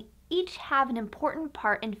vein each have an important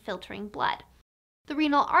part in filtering blood. The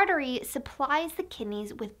renal artery supplies the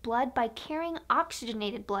kidneys with blood by carrying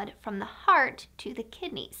oxygenated blood from the heart to the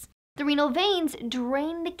kidneys. The renal veins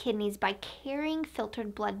drain the kidneys by carrying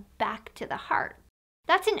filtered blood back to the heart.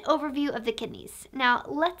 That's an overview of the kidneys. Now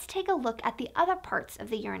let's take a look at the other parts of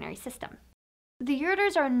the urinary system. The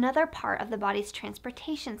ureters are another part of the body's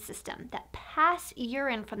transportation system that pass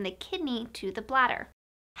urine from the kidney to the bladder.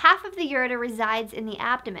 Half of the ureter resides in the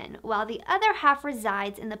abdomen, while the other half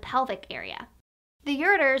resides in the pelvic area. The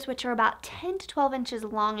ureters, which are about 10 to 12 inches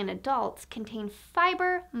long in adults, contain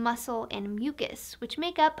fiber, muscle, and mucus, which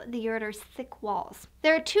make up the ureter's thick walls.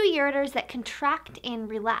 There are 2 ureters that contract and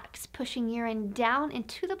relax, pushing urine down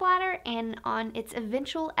into the bladder and on its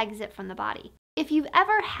eventual exit from the body. If you've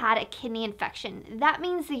ever had a kidney infection, that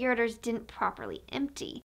means the ureters didn't properly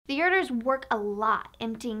empty. The ureters work a lot,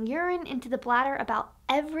 emptying urine into the bladder about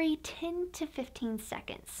every 10 to 15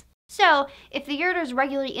 seconds. So, if the ureters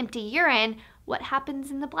regularly empty urine, what happens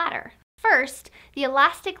in the bladder? First, the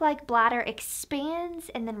elastic-like bladder expands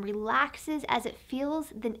and then relaxes as it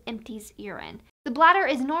fills, then empties urine. The bladder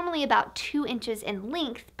is normally about 2 inches in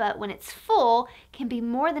length, but when it's full, can be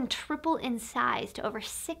more than triple in size to over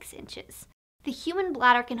 6 inches. The human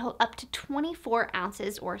bladder can hold up to 24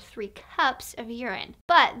 ounces or 3 cups of urine,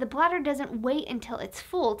 but the bladder doesn't wait until it's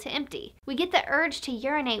full to empty. We get the urge to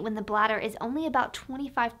urinate when the bladder is only about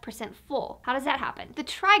 25% full. How does that happen? The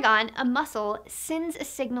trigon, a muscle, sends a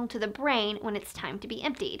signal to the brain when it's time to be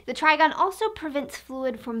emptied. The trigon also prevents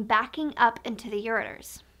fluid from backing up into the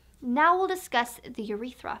ureters. Now we'll discuss the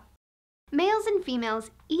urethra. Males and females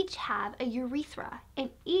each have a urethra, and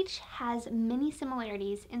each has many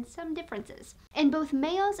similarities and some differences. In both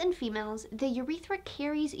males and females, the urethra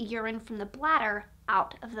carries urine from the bladder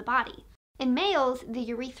out of the body. In males, the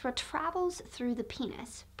urethra travels through the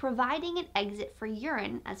penis, providing an exit for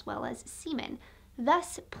urine as well as semen,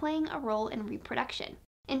 thus playing a role in reproduction.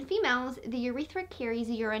 In females, the urethra carries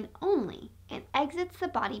urine only and exits the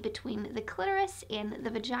body between the clitoris and the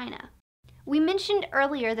vagina. We mentioned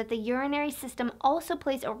earlier that the urinary system also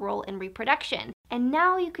plays a role in reproduction, and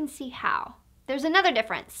now you can see how. There's another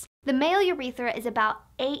difference. The male urethra is about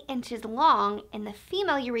 8 inches long, and the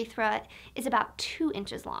female urethra is about 2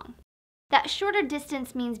 inches long. That shorter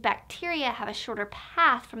distance means bacteria have a shorter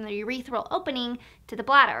path from the urethral opening to the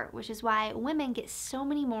bladder, which is why women get so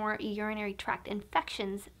many more urinary tract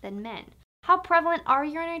infections than men. How prevalent are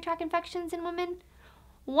urinary tract infections in women?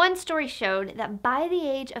 One study showed that by the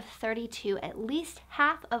age of 32, at least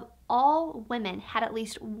half of all women had at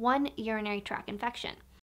least one urinary tract infection.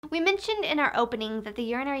 We mentioned in our opening that the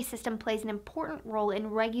urinary system plays an important role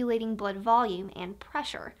in regulating blood volume and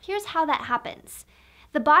pressure. Here's how that happens.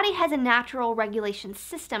 The body has a natural regulation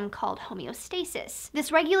system called homeostasis.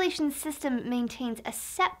 This regulation system maintains a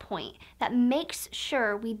set point that makes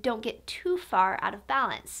sure we don't get too far out of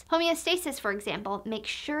balance. Homeostasis, for example, makes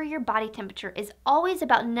sure your body temperature is always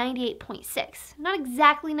about 98.6. Not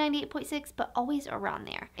exactly 98.6, but always around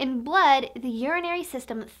there. In blood, the urinary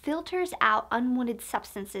system filters out unwanted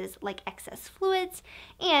substances like excess fluids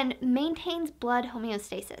and maintains blood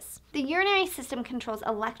homeostasis. The urinary system controls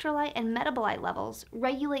electrolyte and metabolite levels,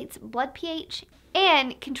 regulates blood pH,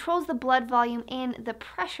 and controls the blood volume and the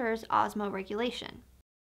pressure's osmoregulation.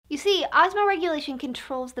 You see, osmoregulation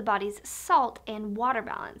controls the body's salt and water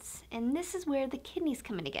balance, and this is where the kidneys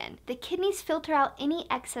come in again. The kidneys filter out any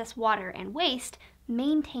excess water and waste,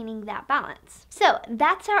 maintaining that balance. So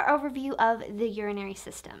that's our overview of the urinary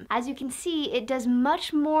system. As you can see, it does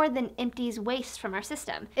much more than empties waste from our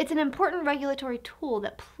system. It's an important regulatory tool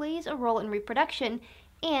that plays a role in reproduction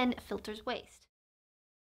and filters waste.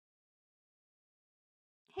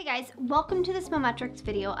 Hey guys, welcome to this Mometrics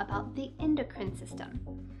video about the endocrine system.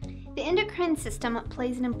 The endocrine system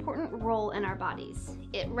plays an important role in our bodies.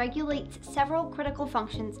 It regulates several critical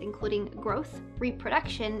functions including growth,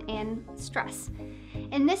 reproduction, and stress.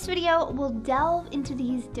 In this video, we'll delve into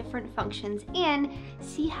these different functions and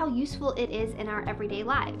see how useful it is in our everyday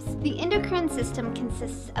lives. The endocrine system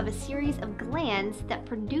consists of a series of glands that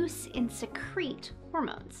produce and secrete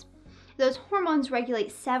hormones. Those hormones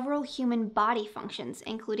regulate several human body functions,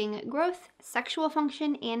 including growth, sexual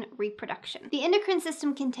function, and reproduction. The endocrine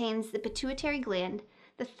system contains the pituitary gland,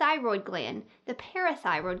 the thyroid gland, the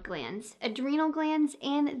parathyroid glands, adrenal glands,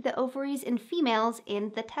 and the ovaries in females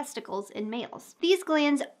and the testicles in males. These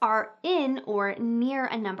glands are in or near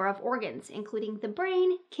a number of organs, including the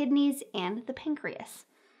brain, kidneys, and the pancreas.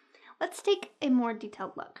 Let's take a more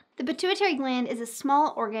detailed look. The pituitary gland is a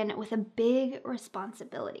small organ with a big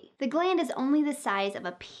responsibility. The gland is only the size of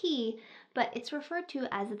a pea, but it's referred to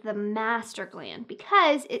as the master gland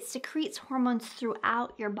because it secretes hormones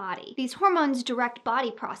throughout your body. These hormones direct body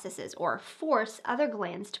processes or force other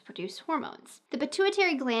glands to produce hormones. The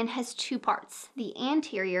pituitary gland has 2 parts, the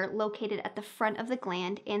anterior located at the front of the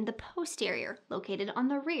gland and the posterior located on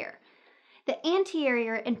the rear. The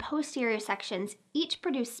anterior and posterior sections each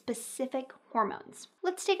produce specific hormones.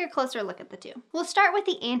 Let's take a closer look at the two. We'll start with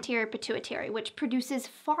the anterior pituitary, which produces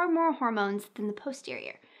far more hormones than the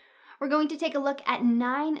posterior. We're going to take a look at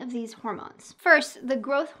 9 of these hormones. First, the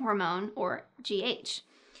growth hormone, or GH.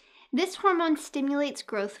 This hormone stimulates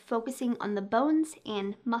growth, focusing on the bones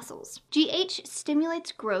and muscles. GH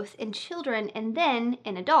stimulates growth in children and then,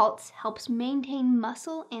 in adults, helps maintain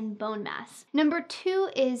muscle and bone mass. Number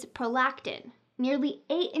 2 is prolactin. Nearly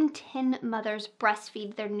 8 in 10 mothers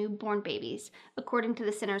breastfeed their newborn babies, according to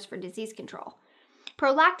the Centers for Disease Control.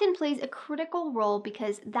 Prolactin plays a critical role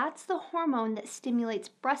because that's the hormone that stimulates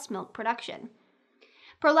breast milk production.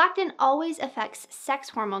 Prolactin always affects sex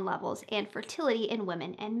hormone levels and fertility in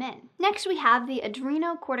women and men. Next, we have the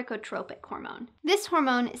adrenocorticotropic hormone. This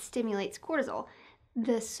hormone stimulates cortisol,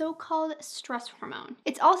 the so-called stress hormone.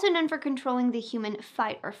 It's also known for controlling the human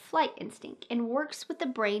fight or flight instinct and works with the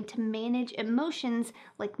brain to manage emotions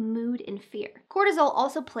like mood and fear. Cortisol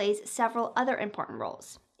also plays several other important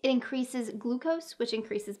roles. It increases glucose, which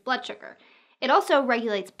increases blood sugar. It also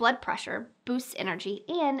regulates blood pressure, boosts energy,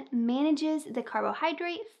 and manages the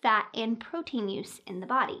carbohydrate, fat, and protein use in the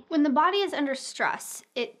body. When the body is under stress,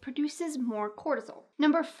 it produces more cortisol.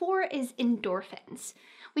 Number 4 is endorphins.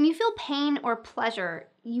 When you feel pain or pleasure,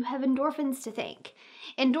 you have endorphins to thank.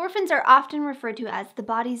 Endorphins are often referred to as the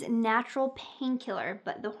body's natural painkiller,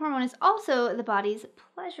 but the hormone is also the body's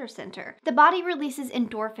pleasure center. The body releases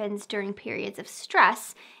endorphins during periods of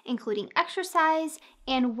stress, including exercise,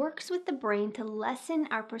 and works with the brain to lessen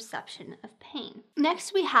our perception of pain.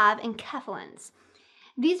 Next, we have enkephalins.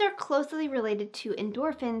 These are closely related to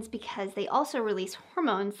endorphins because they also release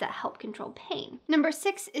hormones that help control pain. Number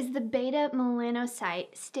 6 is the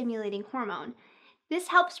beta-melanocyte stimulating hormone. This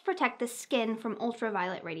helps protect the skin from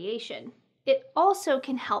ultraviolet radiation. It also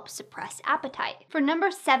can help suppress appetite. For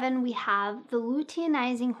number 7, we have the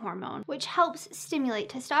luteinizing hormone, which helps stimulate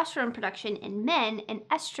testosterone production in men and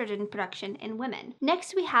estrogen production in women.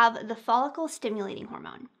 Next, we have the follicle stimulating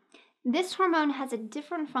hormone. This hormone has a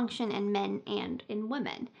different function in men and in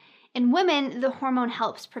women. In women, the hormone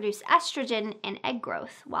helps produce estrogen and egg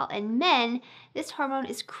growth, while in men, this hormone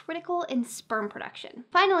is critical in sperm production.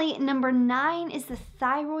 Finally, number 9 is the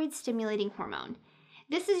thyroid stimulating hormone.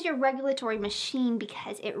 This is your regulatory machine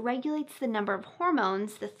because it regulates the number of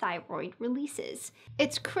hormones the thyroid releases.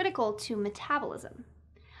 It's critical to metabolism.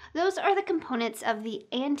 Those are the components of the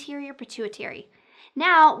anterior pituitary.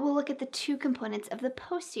 Now we'll look at the 2 components of the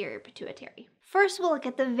posterior pituitary. First, we'll look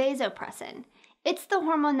at the vasopressin. It's the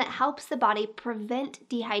hormone that helps the body prevent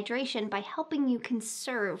dehydration by helping you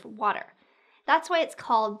conserve water. That's why it's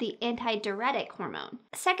called the antidiuretic hormone.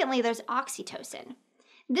 Secondly, there's oxytocin.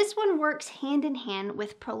 This one works hand in hand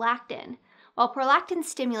with prolactin. While prolactin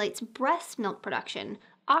stimulates breast milk production,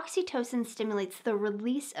 oxytocin stimulates the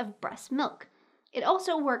release of breast milk. It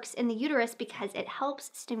also works in the uterus because it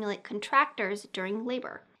helps stimulate contractors during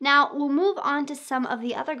labor. Now, we'll move on to some of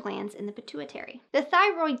the other glands in the pituitary. The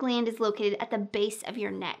thyroid gland is located at the base of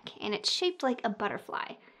your neck, and it's shaped like a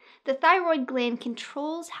butterfly. The thyroid gland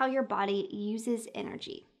controls how your body uses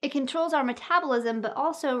energy. It controls our metabolism, but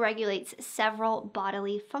also regulates several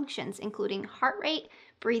bodily functions, including heart rate,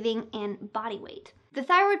 breathing, and body weight. The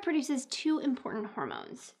thyroid produces 2 important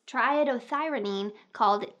hormones, triiodothyronine,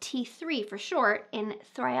 called T3 for short, and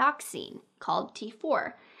thyroxine, called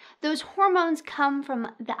T4. Those hormones come from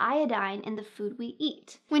the iodine in the food we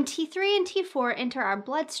eat. When T3 and T4 enter our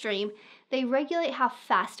bloodstream, they regulate how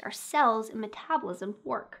fast our cells and metabolism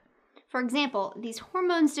work. For example, these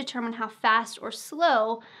hormones determine how fast or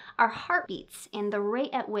slow our heart beats and the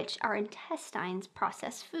rate at which our intestines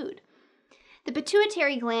process food. The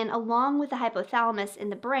pituitary gland, along with the hypothalamus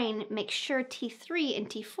in the brain, make sure T3 and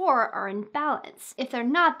T4 are in balance. If they're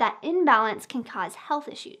not, that imbalance can cause health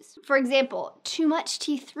issues. For example, too much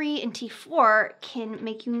T3 and T4 can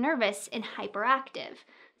make you nervous and hyperactive.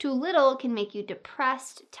 Too little can make you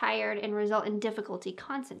depressed, tired, and result in difficulty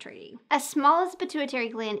concentrating. As small as the pituitary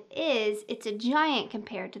gland is, it's a giant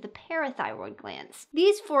compared to the parathyroid glands.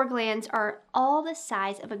 These 4 glands are all the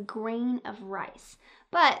size of a grain of rice.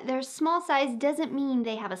 But their small size doesn't mean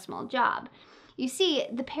they have a small job. You see,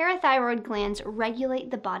 the parathyroid glands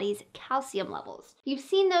regulate the body's calcium levels. You've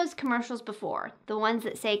seen those commercials before, the ones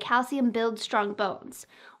that say calcium builds strong bones.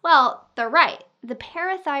 Well, they're right. The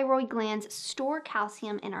parathyroid glands store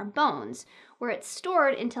calcium in our bones, where it's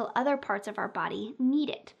stored until other parts of our body need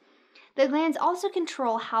it. The glands also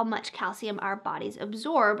control how much calcium our bodies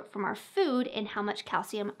absorb from our food and how much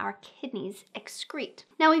calcium our kidneys excrete.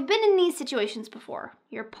 Now, we've been in these situations before.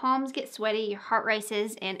 Your palms get sweaty, your heart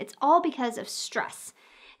races, and it's all because of stress.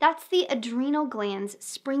 That's the adrenal glands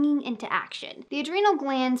springing into action. The adrenal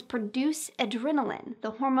glands produce adrenaline,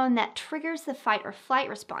 the hormone that triggers the fight or flight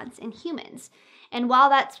response in humans. And while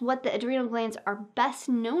that's what the adrenal glands are best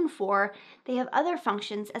known for, they have other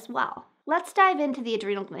functions as well. Let's dive into the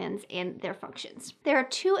adrenal glands and their functions. There are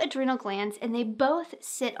 2 adrenal glands and they both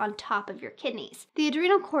sit on top of your kidneys. The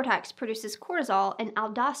adrenal cortex produces cortisol and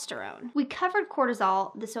aldosterone. We covered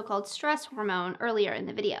cortisol, the so-called stress hormone, earlier in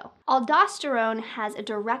the video. Aldosterone has a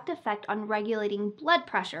direct effect on regulating blood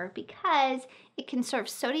pressure because it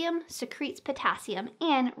conserves sodium, secretes potassium,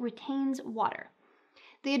 and retains water.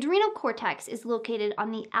 The adrenal cortex is located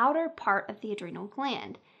on the outer part of the adrenal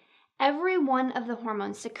gland. Every one of the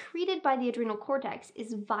hormones secreted by the adrenal cortex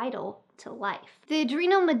is vital to life. The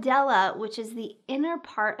adrenal medulla, which is the inner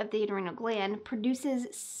part of the adrenal gland, produces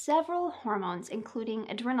several hormones, including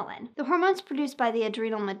adrenaline. The hormones produced by the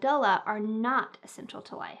adrenal medulla are not essential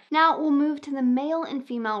to life. Now we'll move to the male and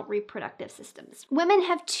female reproductive systems. Women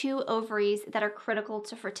have 2 ovaries that are critical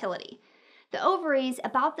to fertility. The ovaries,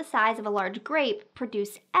 about the size of a large grape,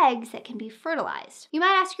 produce eggs that can be fertilized. You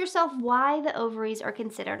might ask yourself why the ovaries are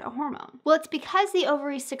considered a hormone. Well, it's because the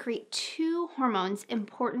ovaries secrete 2 hormones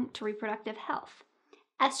important to reproductive health: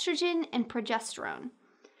 estrogen and progesterone.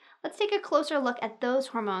 Let's take a closer look at those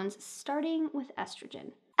hormones, starting with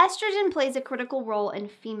estrogen. Estrogen plays a critical role in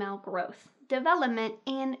female growth, development,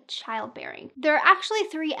 and childbearing. There are actually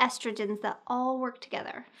 3 estrogens that all work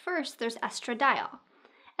together. First, there's estradiol.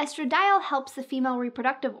 Estradiol helps the female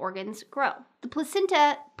reproductive organs grow. The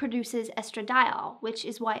placenta produces estradiol, which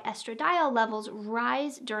is why estradiol levels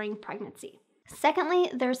rise during pregnancy. Secondly,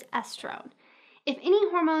 there's estrone. If any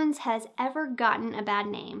hormones has ever gotten a bad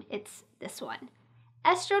name, it's this one.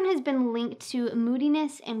 Estrone has been linked to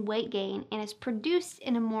moodiness and weight gain and is produced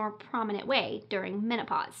in a more prominent way during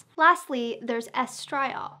menopause. Lastly, there's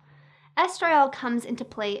estriol. Estriol comes into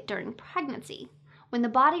play during pregnancy, when the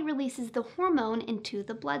body releases the hormone into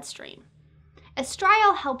the bloodstream.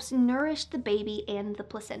 Estriol helps nourish the baby and the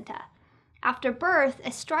placenta. After birth,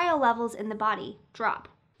 estriol levels in the body drop.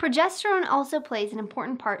 Progesterone also plays an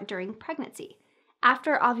important part during pregnancy.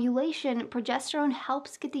 After ovulation, progesterone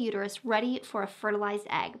helps get the uterus ready for a fertilized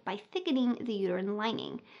egg by thickening the uterine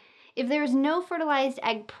lining. If there is no fertilized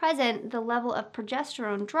egg present, the level of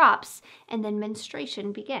progesterone drops and then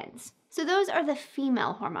menstruation begins. So those are the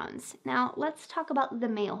female hormones. Now let's talk about the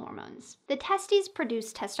male hormones. The testes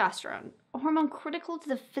produce testosterone, a hormone critical to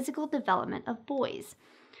the physical development of boys.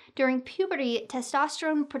 During puberty,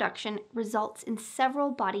 testosterone production results in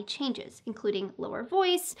several body changes, including lower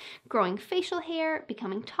voice, growing facial hair,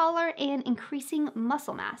 becoming taller, and increasing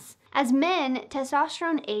muscle mass. As men,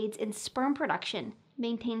 testosterone aids in sperm production,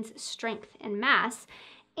 maintains strength and mass,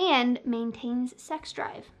 and maintains sex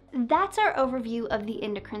drive. That's our overview of the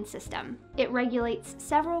endocrine system. It regulates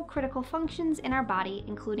several critical functions in our body,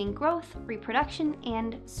 including growth, reproduction,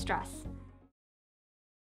 and stress.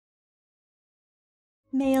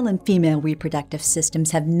 Male and female reproductive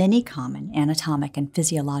systems have many common anatomic and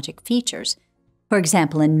physiologic features. For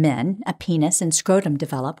example, in men, a penis and scrotum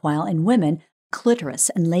develop, while in women, clitoris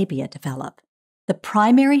and labia develop. The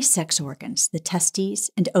primary sex organs, the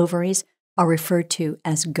testes and ovaries, are referred to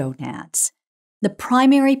as gonads. The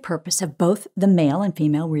primary purpose of both the male and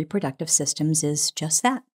female reproductive systems is just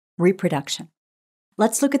that, reproduction.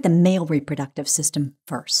 Let's look at the male reproductive system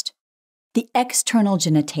first. The external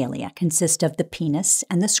genitalia consist of the penis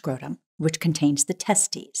and the scrotum, which contains the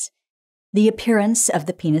testes. The appearance of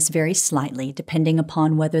the penis varies slightly depending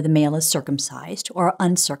upon whether the male is circumcised or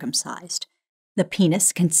uncircumcised. The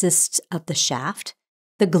penis consists of the shaft,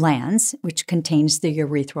 the glans, which contains the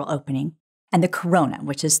urethral opening, and the corona,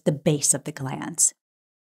 which is the base of the glans.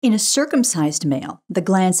 In a circumcised male, the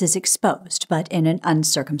glans is exposed, but in an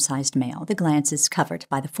uncircumcised male, the glans is covered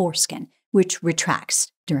by the foreskin, which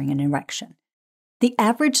retracts during an erection. The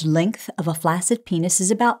average length of a flaccid penis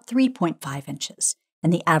is about 3.5 inches,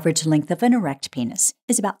 and the average length of an erect penis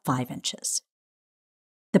is about 5 inches.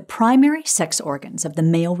 The primary sex organs of the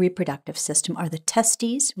male reproductive system are the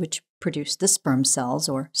testes, which produce the sperm cells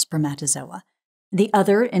or spermatozoa. The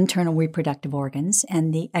other internal reproductive organs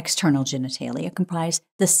and the external genitalia comprise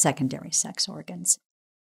the secondary sex organs.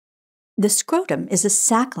 The scrotum is a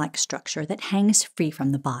sac-like structure that hangs free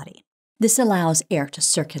from the body. This allows air to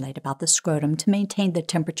circulate about the scrotum to maintain the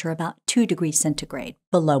temperature about 2 degrees centigrade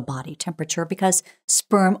below body temperature because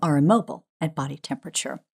sperm are immobile at body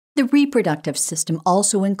temperature. The reproductive system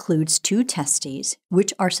also includes 2 testes,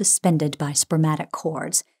 which are suspended by spermatic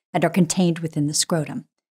cords and are contained within the scrotum.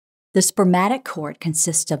 The spermatic cord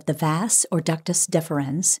consists of the vas or ductus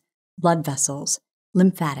deferens, blood vessels,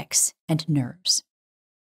 lymphatics, and nerves.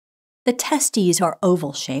 The testes are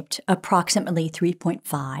oval-shaped, approximately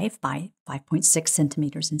 3.5 by 5.6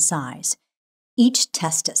 centimeters in size. Each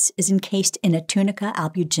testis is encased in a tunica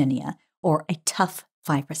albuginea, or a tough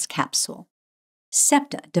fibrous capsule.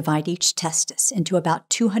 Septa divide each testis into about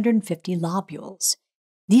 250 lobules.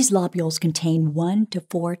 These lobules contain 1 to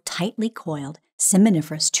 4 tightly coiled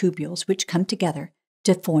seminiferous tubules which come together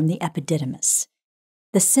to form the epididymis.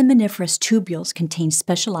 The seminiferous tubules contain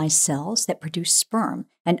specialized cells that produce sperm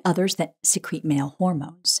and others that secrete male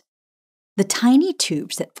hormones. The tiny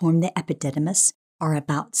tubes that form the epididymis are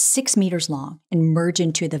about 6 meters long and merge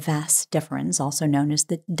into the vas deferens, also known as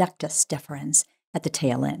the ductus deferens, at the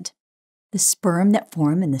tail end. The sperm that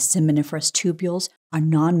form in the seminiferous tubules are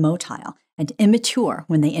non-motile and immature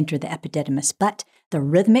when they enter the epididymis, but the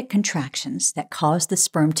rhythmic contractions that cause the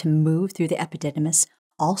sperm to move through the epididymis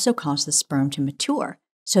also cause the sperm to mature,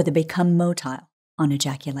 so they become motile on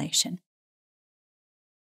ejaculation.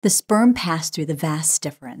 The sperm pass through the vas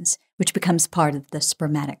deferens, which becomes part of the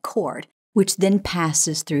spermatic cord, which then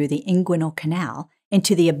passes through the inguinal canal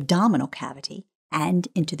into the abdominal cavity and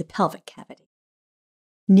into the pelvic cavity.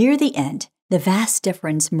 Near the end, the vas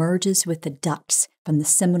deferens merges with the ducts from the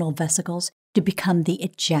seminal vesicles to become the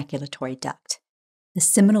ejaculatory duct. The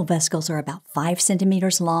seminal vesicles are about 5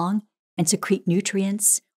 centimeters long and secrete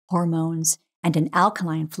nutrients, hormones, and an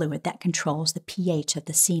alkaline fluid that controls the pH of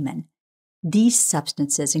the semen. These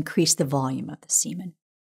substances increase the volume of the semen.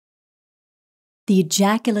 The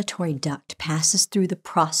ejaculatory duct passes through the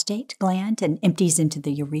prostate gland and empties into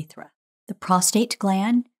the urethra. The prostate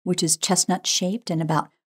gland, which is chestnut-shaped and about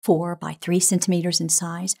 4 by 3 centimeters in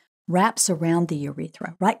size, wraps around the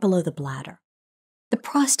urethra, right below the bladder. The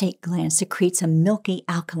prostate gland secretes a milky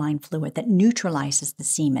alkaline fluid that neutralizes the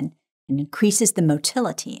semen and increases the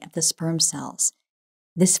motility of the sperm cells.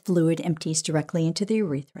 This fluid empties directly into the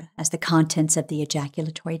urethra as the contents of the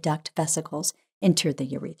ejaculatory duct vesicles enter the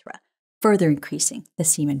urethra, further increasing the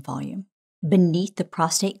semen volume. Beneath the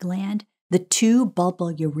prostate gland, the 2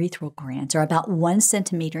 bulbourethral glands are about 1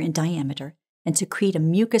 centimeter in diameter and secrete a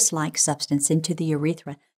mucus-like substance into the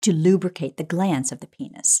urethra to lubricate the glands of the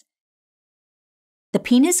penis. The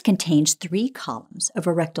penis contains 3 columns of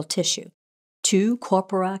erectile tissue, 2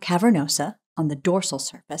 corpora cavernosa on the dorsal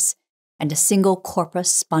surface, and a single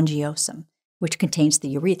corpus spongiosum, which contains the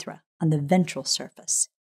urethra on the ventral surface.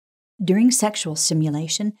 During sexual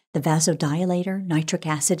stimulation, the vasodilator nitric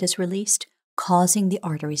acid is released, causing the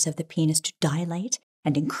arteries of the penis to dilate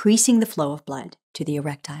and increasing the flow of blood to the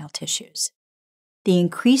erectile tissues. The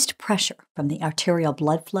increased pressure from the arterial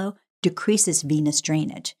blood flow decreases venous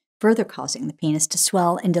drainage, further causing the penis to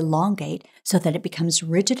swell and elongate so that it becomes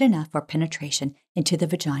rigid enough for penetration into the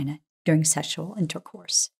vagina during sexual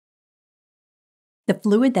intercourse. The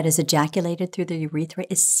fluid that is ejaculated through the urethra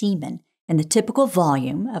is semen, and the typical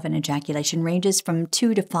volume of an ejaculation ranges from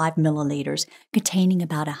 2 to 5 milliliters, containing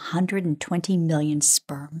about 120 million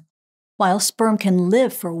sperm. While sperm can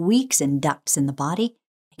live for weeks in ducts in the body,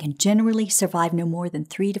 they can generally survive no more than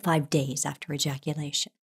 3 to 5 days after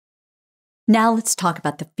ejaculation. Now let's talk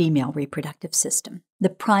about the female reproductive system. The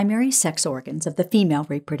primary sex organs of the female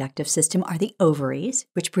reproductive system are the ovaries,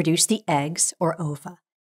 which produce the eggs or ova.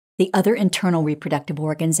 The other internal reproductive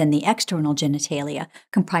organs and the external genitalia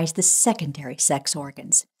comprise the secondary sex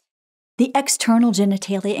organs. The external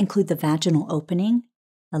genitalia include the vaginal opening,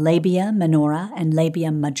 the labia minora and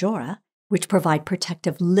labia majora, which provide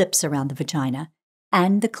protective lips around the vagina,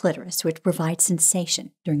 and the clitoris, which provides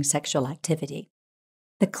sensation during sexual activity.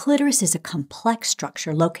 The clitoris is a complex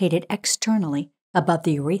structure located externally above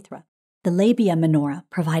the urethra. The labia minora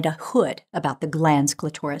provide a hood about the glans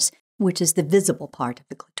clitoris, which is the visible part of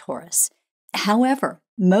the clitoris. However,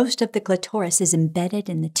 most of the clitoris is embedded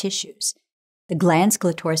in the tissues. The glans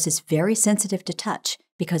clitoris is very sensitive to touch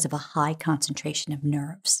because of a high concentration of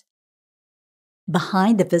nerves.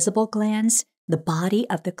 Behind the visible glans, the body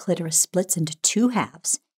of the clitoris splits into 2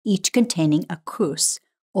 halves, each containing a crus,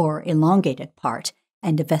 or elongated part,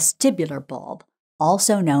 and a vestibular bulb,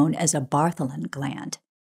 also known as a Bartholin gland.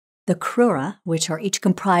 The crura, which are each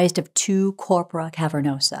comprised of 2 corpora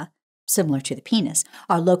cavernosa, similar to the penis,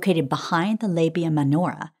 are located behind the labia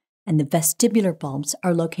minora, and the vestibular bulbs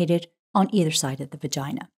are located on either side of the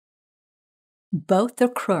vagina. Both the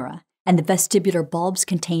crura and the vestibular bulbs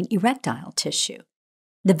contain erectile tissue.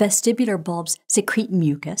 The vestibular bulbs secrete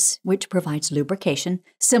mucus, which provides lubrication,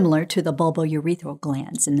 similar to the bulbourethral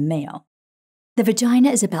glands in the male. The vagina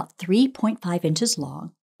is about 3.5 inches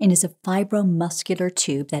long and is a fibromuscular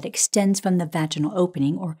tube that extends from the vaginal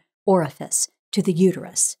opening, or orifice, to the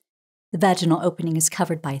uterus. The vaginal opening is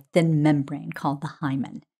covered by a thin membrane called the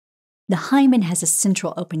hymen. The hymen has a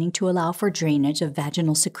central opening to allow for drainage of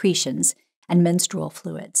vaginal secretions and menstrual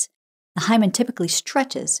fluids. The hymen typically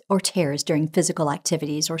stretches or tears during physical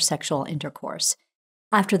activities or sexual intercourse.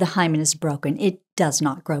 After the hymen is broken, it does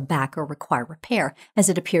not grow back or require repair, as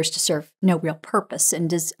it appears to serve no real purpose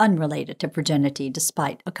and is unrelated to virginity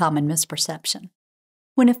despite a common misperception.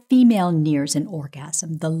 When a female nears an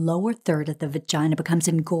orgasm, the lower third of the vagina becomes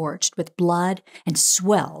engorged with blood and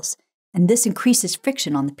swells, and this increases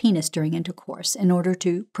friction on the penis during intercourse in order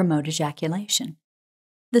to promote ejaculation.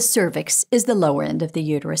 The cervix is the lower end of the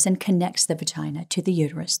uterus and connects the vagina to the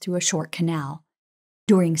uterus through a short canal.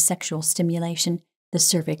 During sexual stimulation, the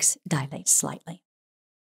cervix dilates slightly.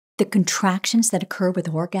 The contractions that occur with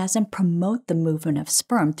orgasm promote the movement of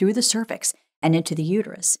sperm through the cervix and into the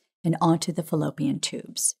uterus and onto the fallopian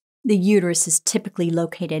tubes. The uterus is typically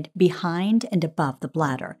located behind and above the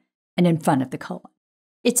bladder and in front of the colon.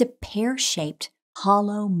 It's a pear-shaped,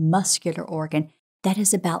 hollow, muscular organ that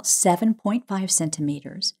is about 7.5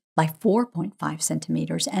 centimeters by 4.5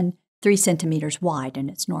 centimeters and 3 centimeters wide in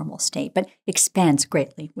its normal state, but expands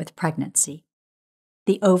greatly with pregnancy.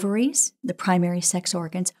 The ovaries, the primary sex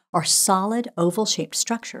organs, are solid oval-shaped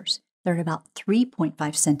structures that are about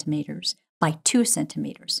 3.5 centimeters by 2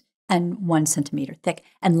 centimeters and 1 centimeter thick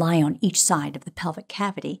and lie on each side of the pelvic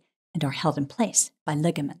cavity and are held in place by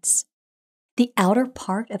ligaments. The outer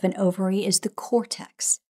part of an ovary is the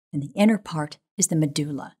cortex, and the inner part is the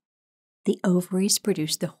medulla. The ovaries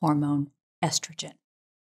produce the hormone estrogen.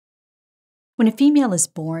 When a female is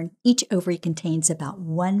born, each ovary contains about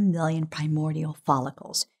 1 million primordial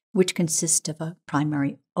follicles, which consist of a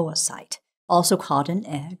primary oocyte, also called an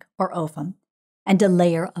egg or ovum, and a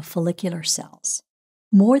layer of follicular cells.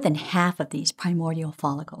 More than half of these primordial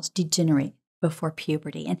follicles degenerate before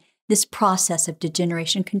puberty, and this process of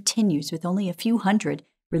degeneration continues with only a few hundred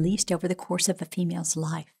released over the course of a female's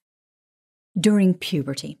life. During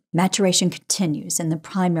puberty, maturation continues and the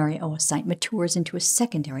primary oocyte matures into a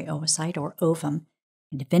secondary oocyte or ovum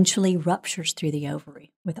and eventually ruptures through the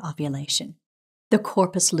ovary with ovulation. The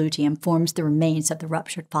corpus luteum forms the remains of the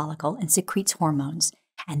ruptured follicle and secretes hormones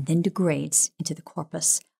and then degrades into the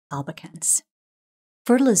corpus albicans.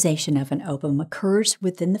 Fertilization of an ovum occurs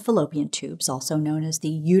within the fallopian tubes, also known as the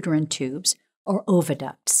uterine tubes or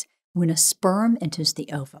oviducts, when a sperm enters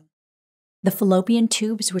the ovum. The fallopian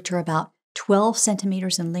tubes, which are about 12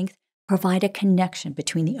 centimeters in length, provide a connection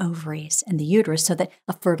between the ovaries and the uterus so that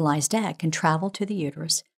a fertilized egg can travel to the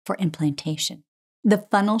uterus for implantation. The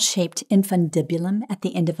funnel-shaped infundibulum at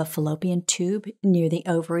the end of a fallopian tube near the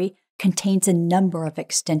ovary contains a number of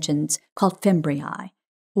extensions called fimbriae,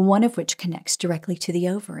 one of which connects directly to the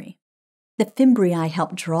ovary. The fimbriae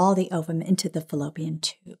help draw the ovum into the fallopian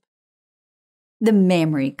tube. The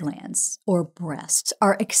mammary glands, or breasts,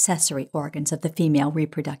 are accessory organs of the female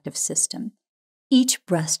reproductive system. Each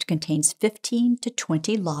breast contains 15 to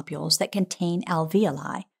 20 lobules that contain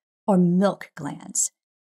alveoli, or milk glands.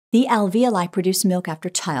 The alveoli produce milk after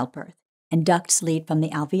childbirth, and ducts lead from the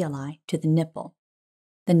alveoli to the nipple.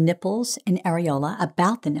 The nipples and areola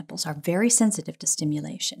about the nipples are very sensitive to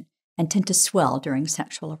stimulation and tend to swell during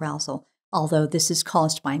sexual arousal, although this is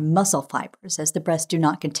caused by muscle fibers as the breasts do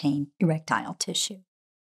not contain erectile tissue.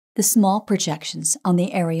 The small projections on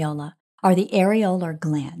the areola are the areolar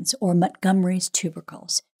glands or Montgomery's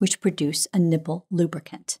tubercles, which produce a nipple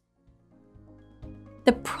lubricant.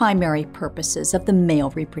 The primary purposes of the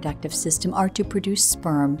male reproductive system are to produce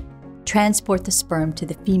sperm, transport the sperm to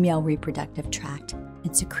the female reproductive tract,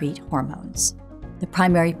 and secrete hormones. The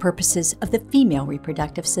primary purposes of the female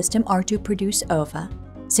reproductive system are to produce ova,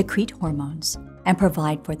 secrete hormones, and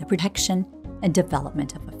provide for the protection and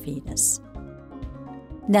development of a fetus.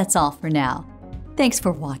 That's all for now. Thanks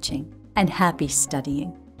for watching, and happy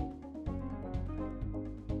studying.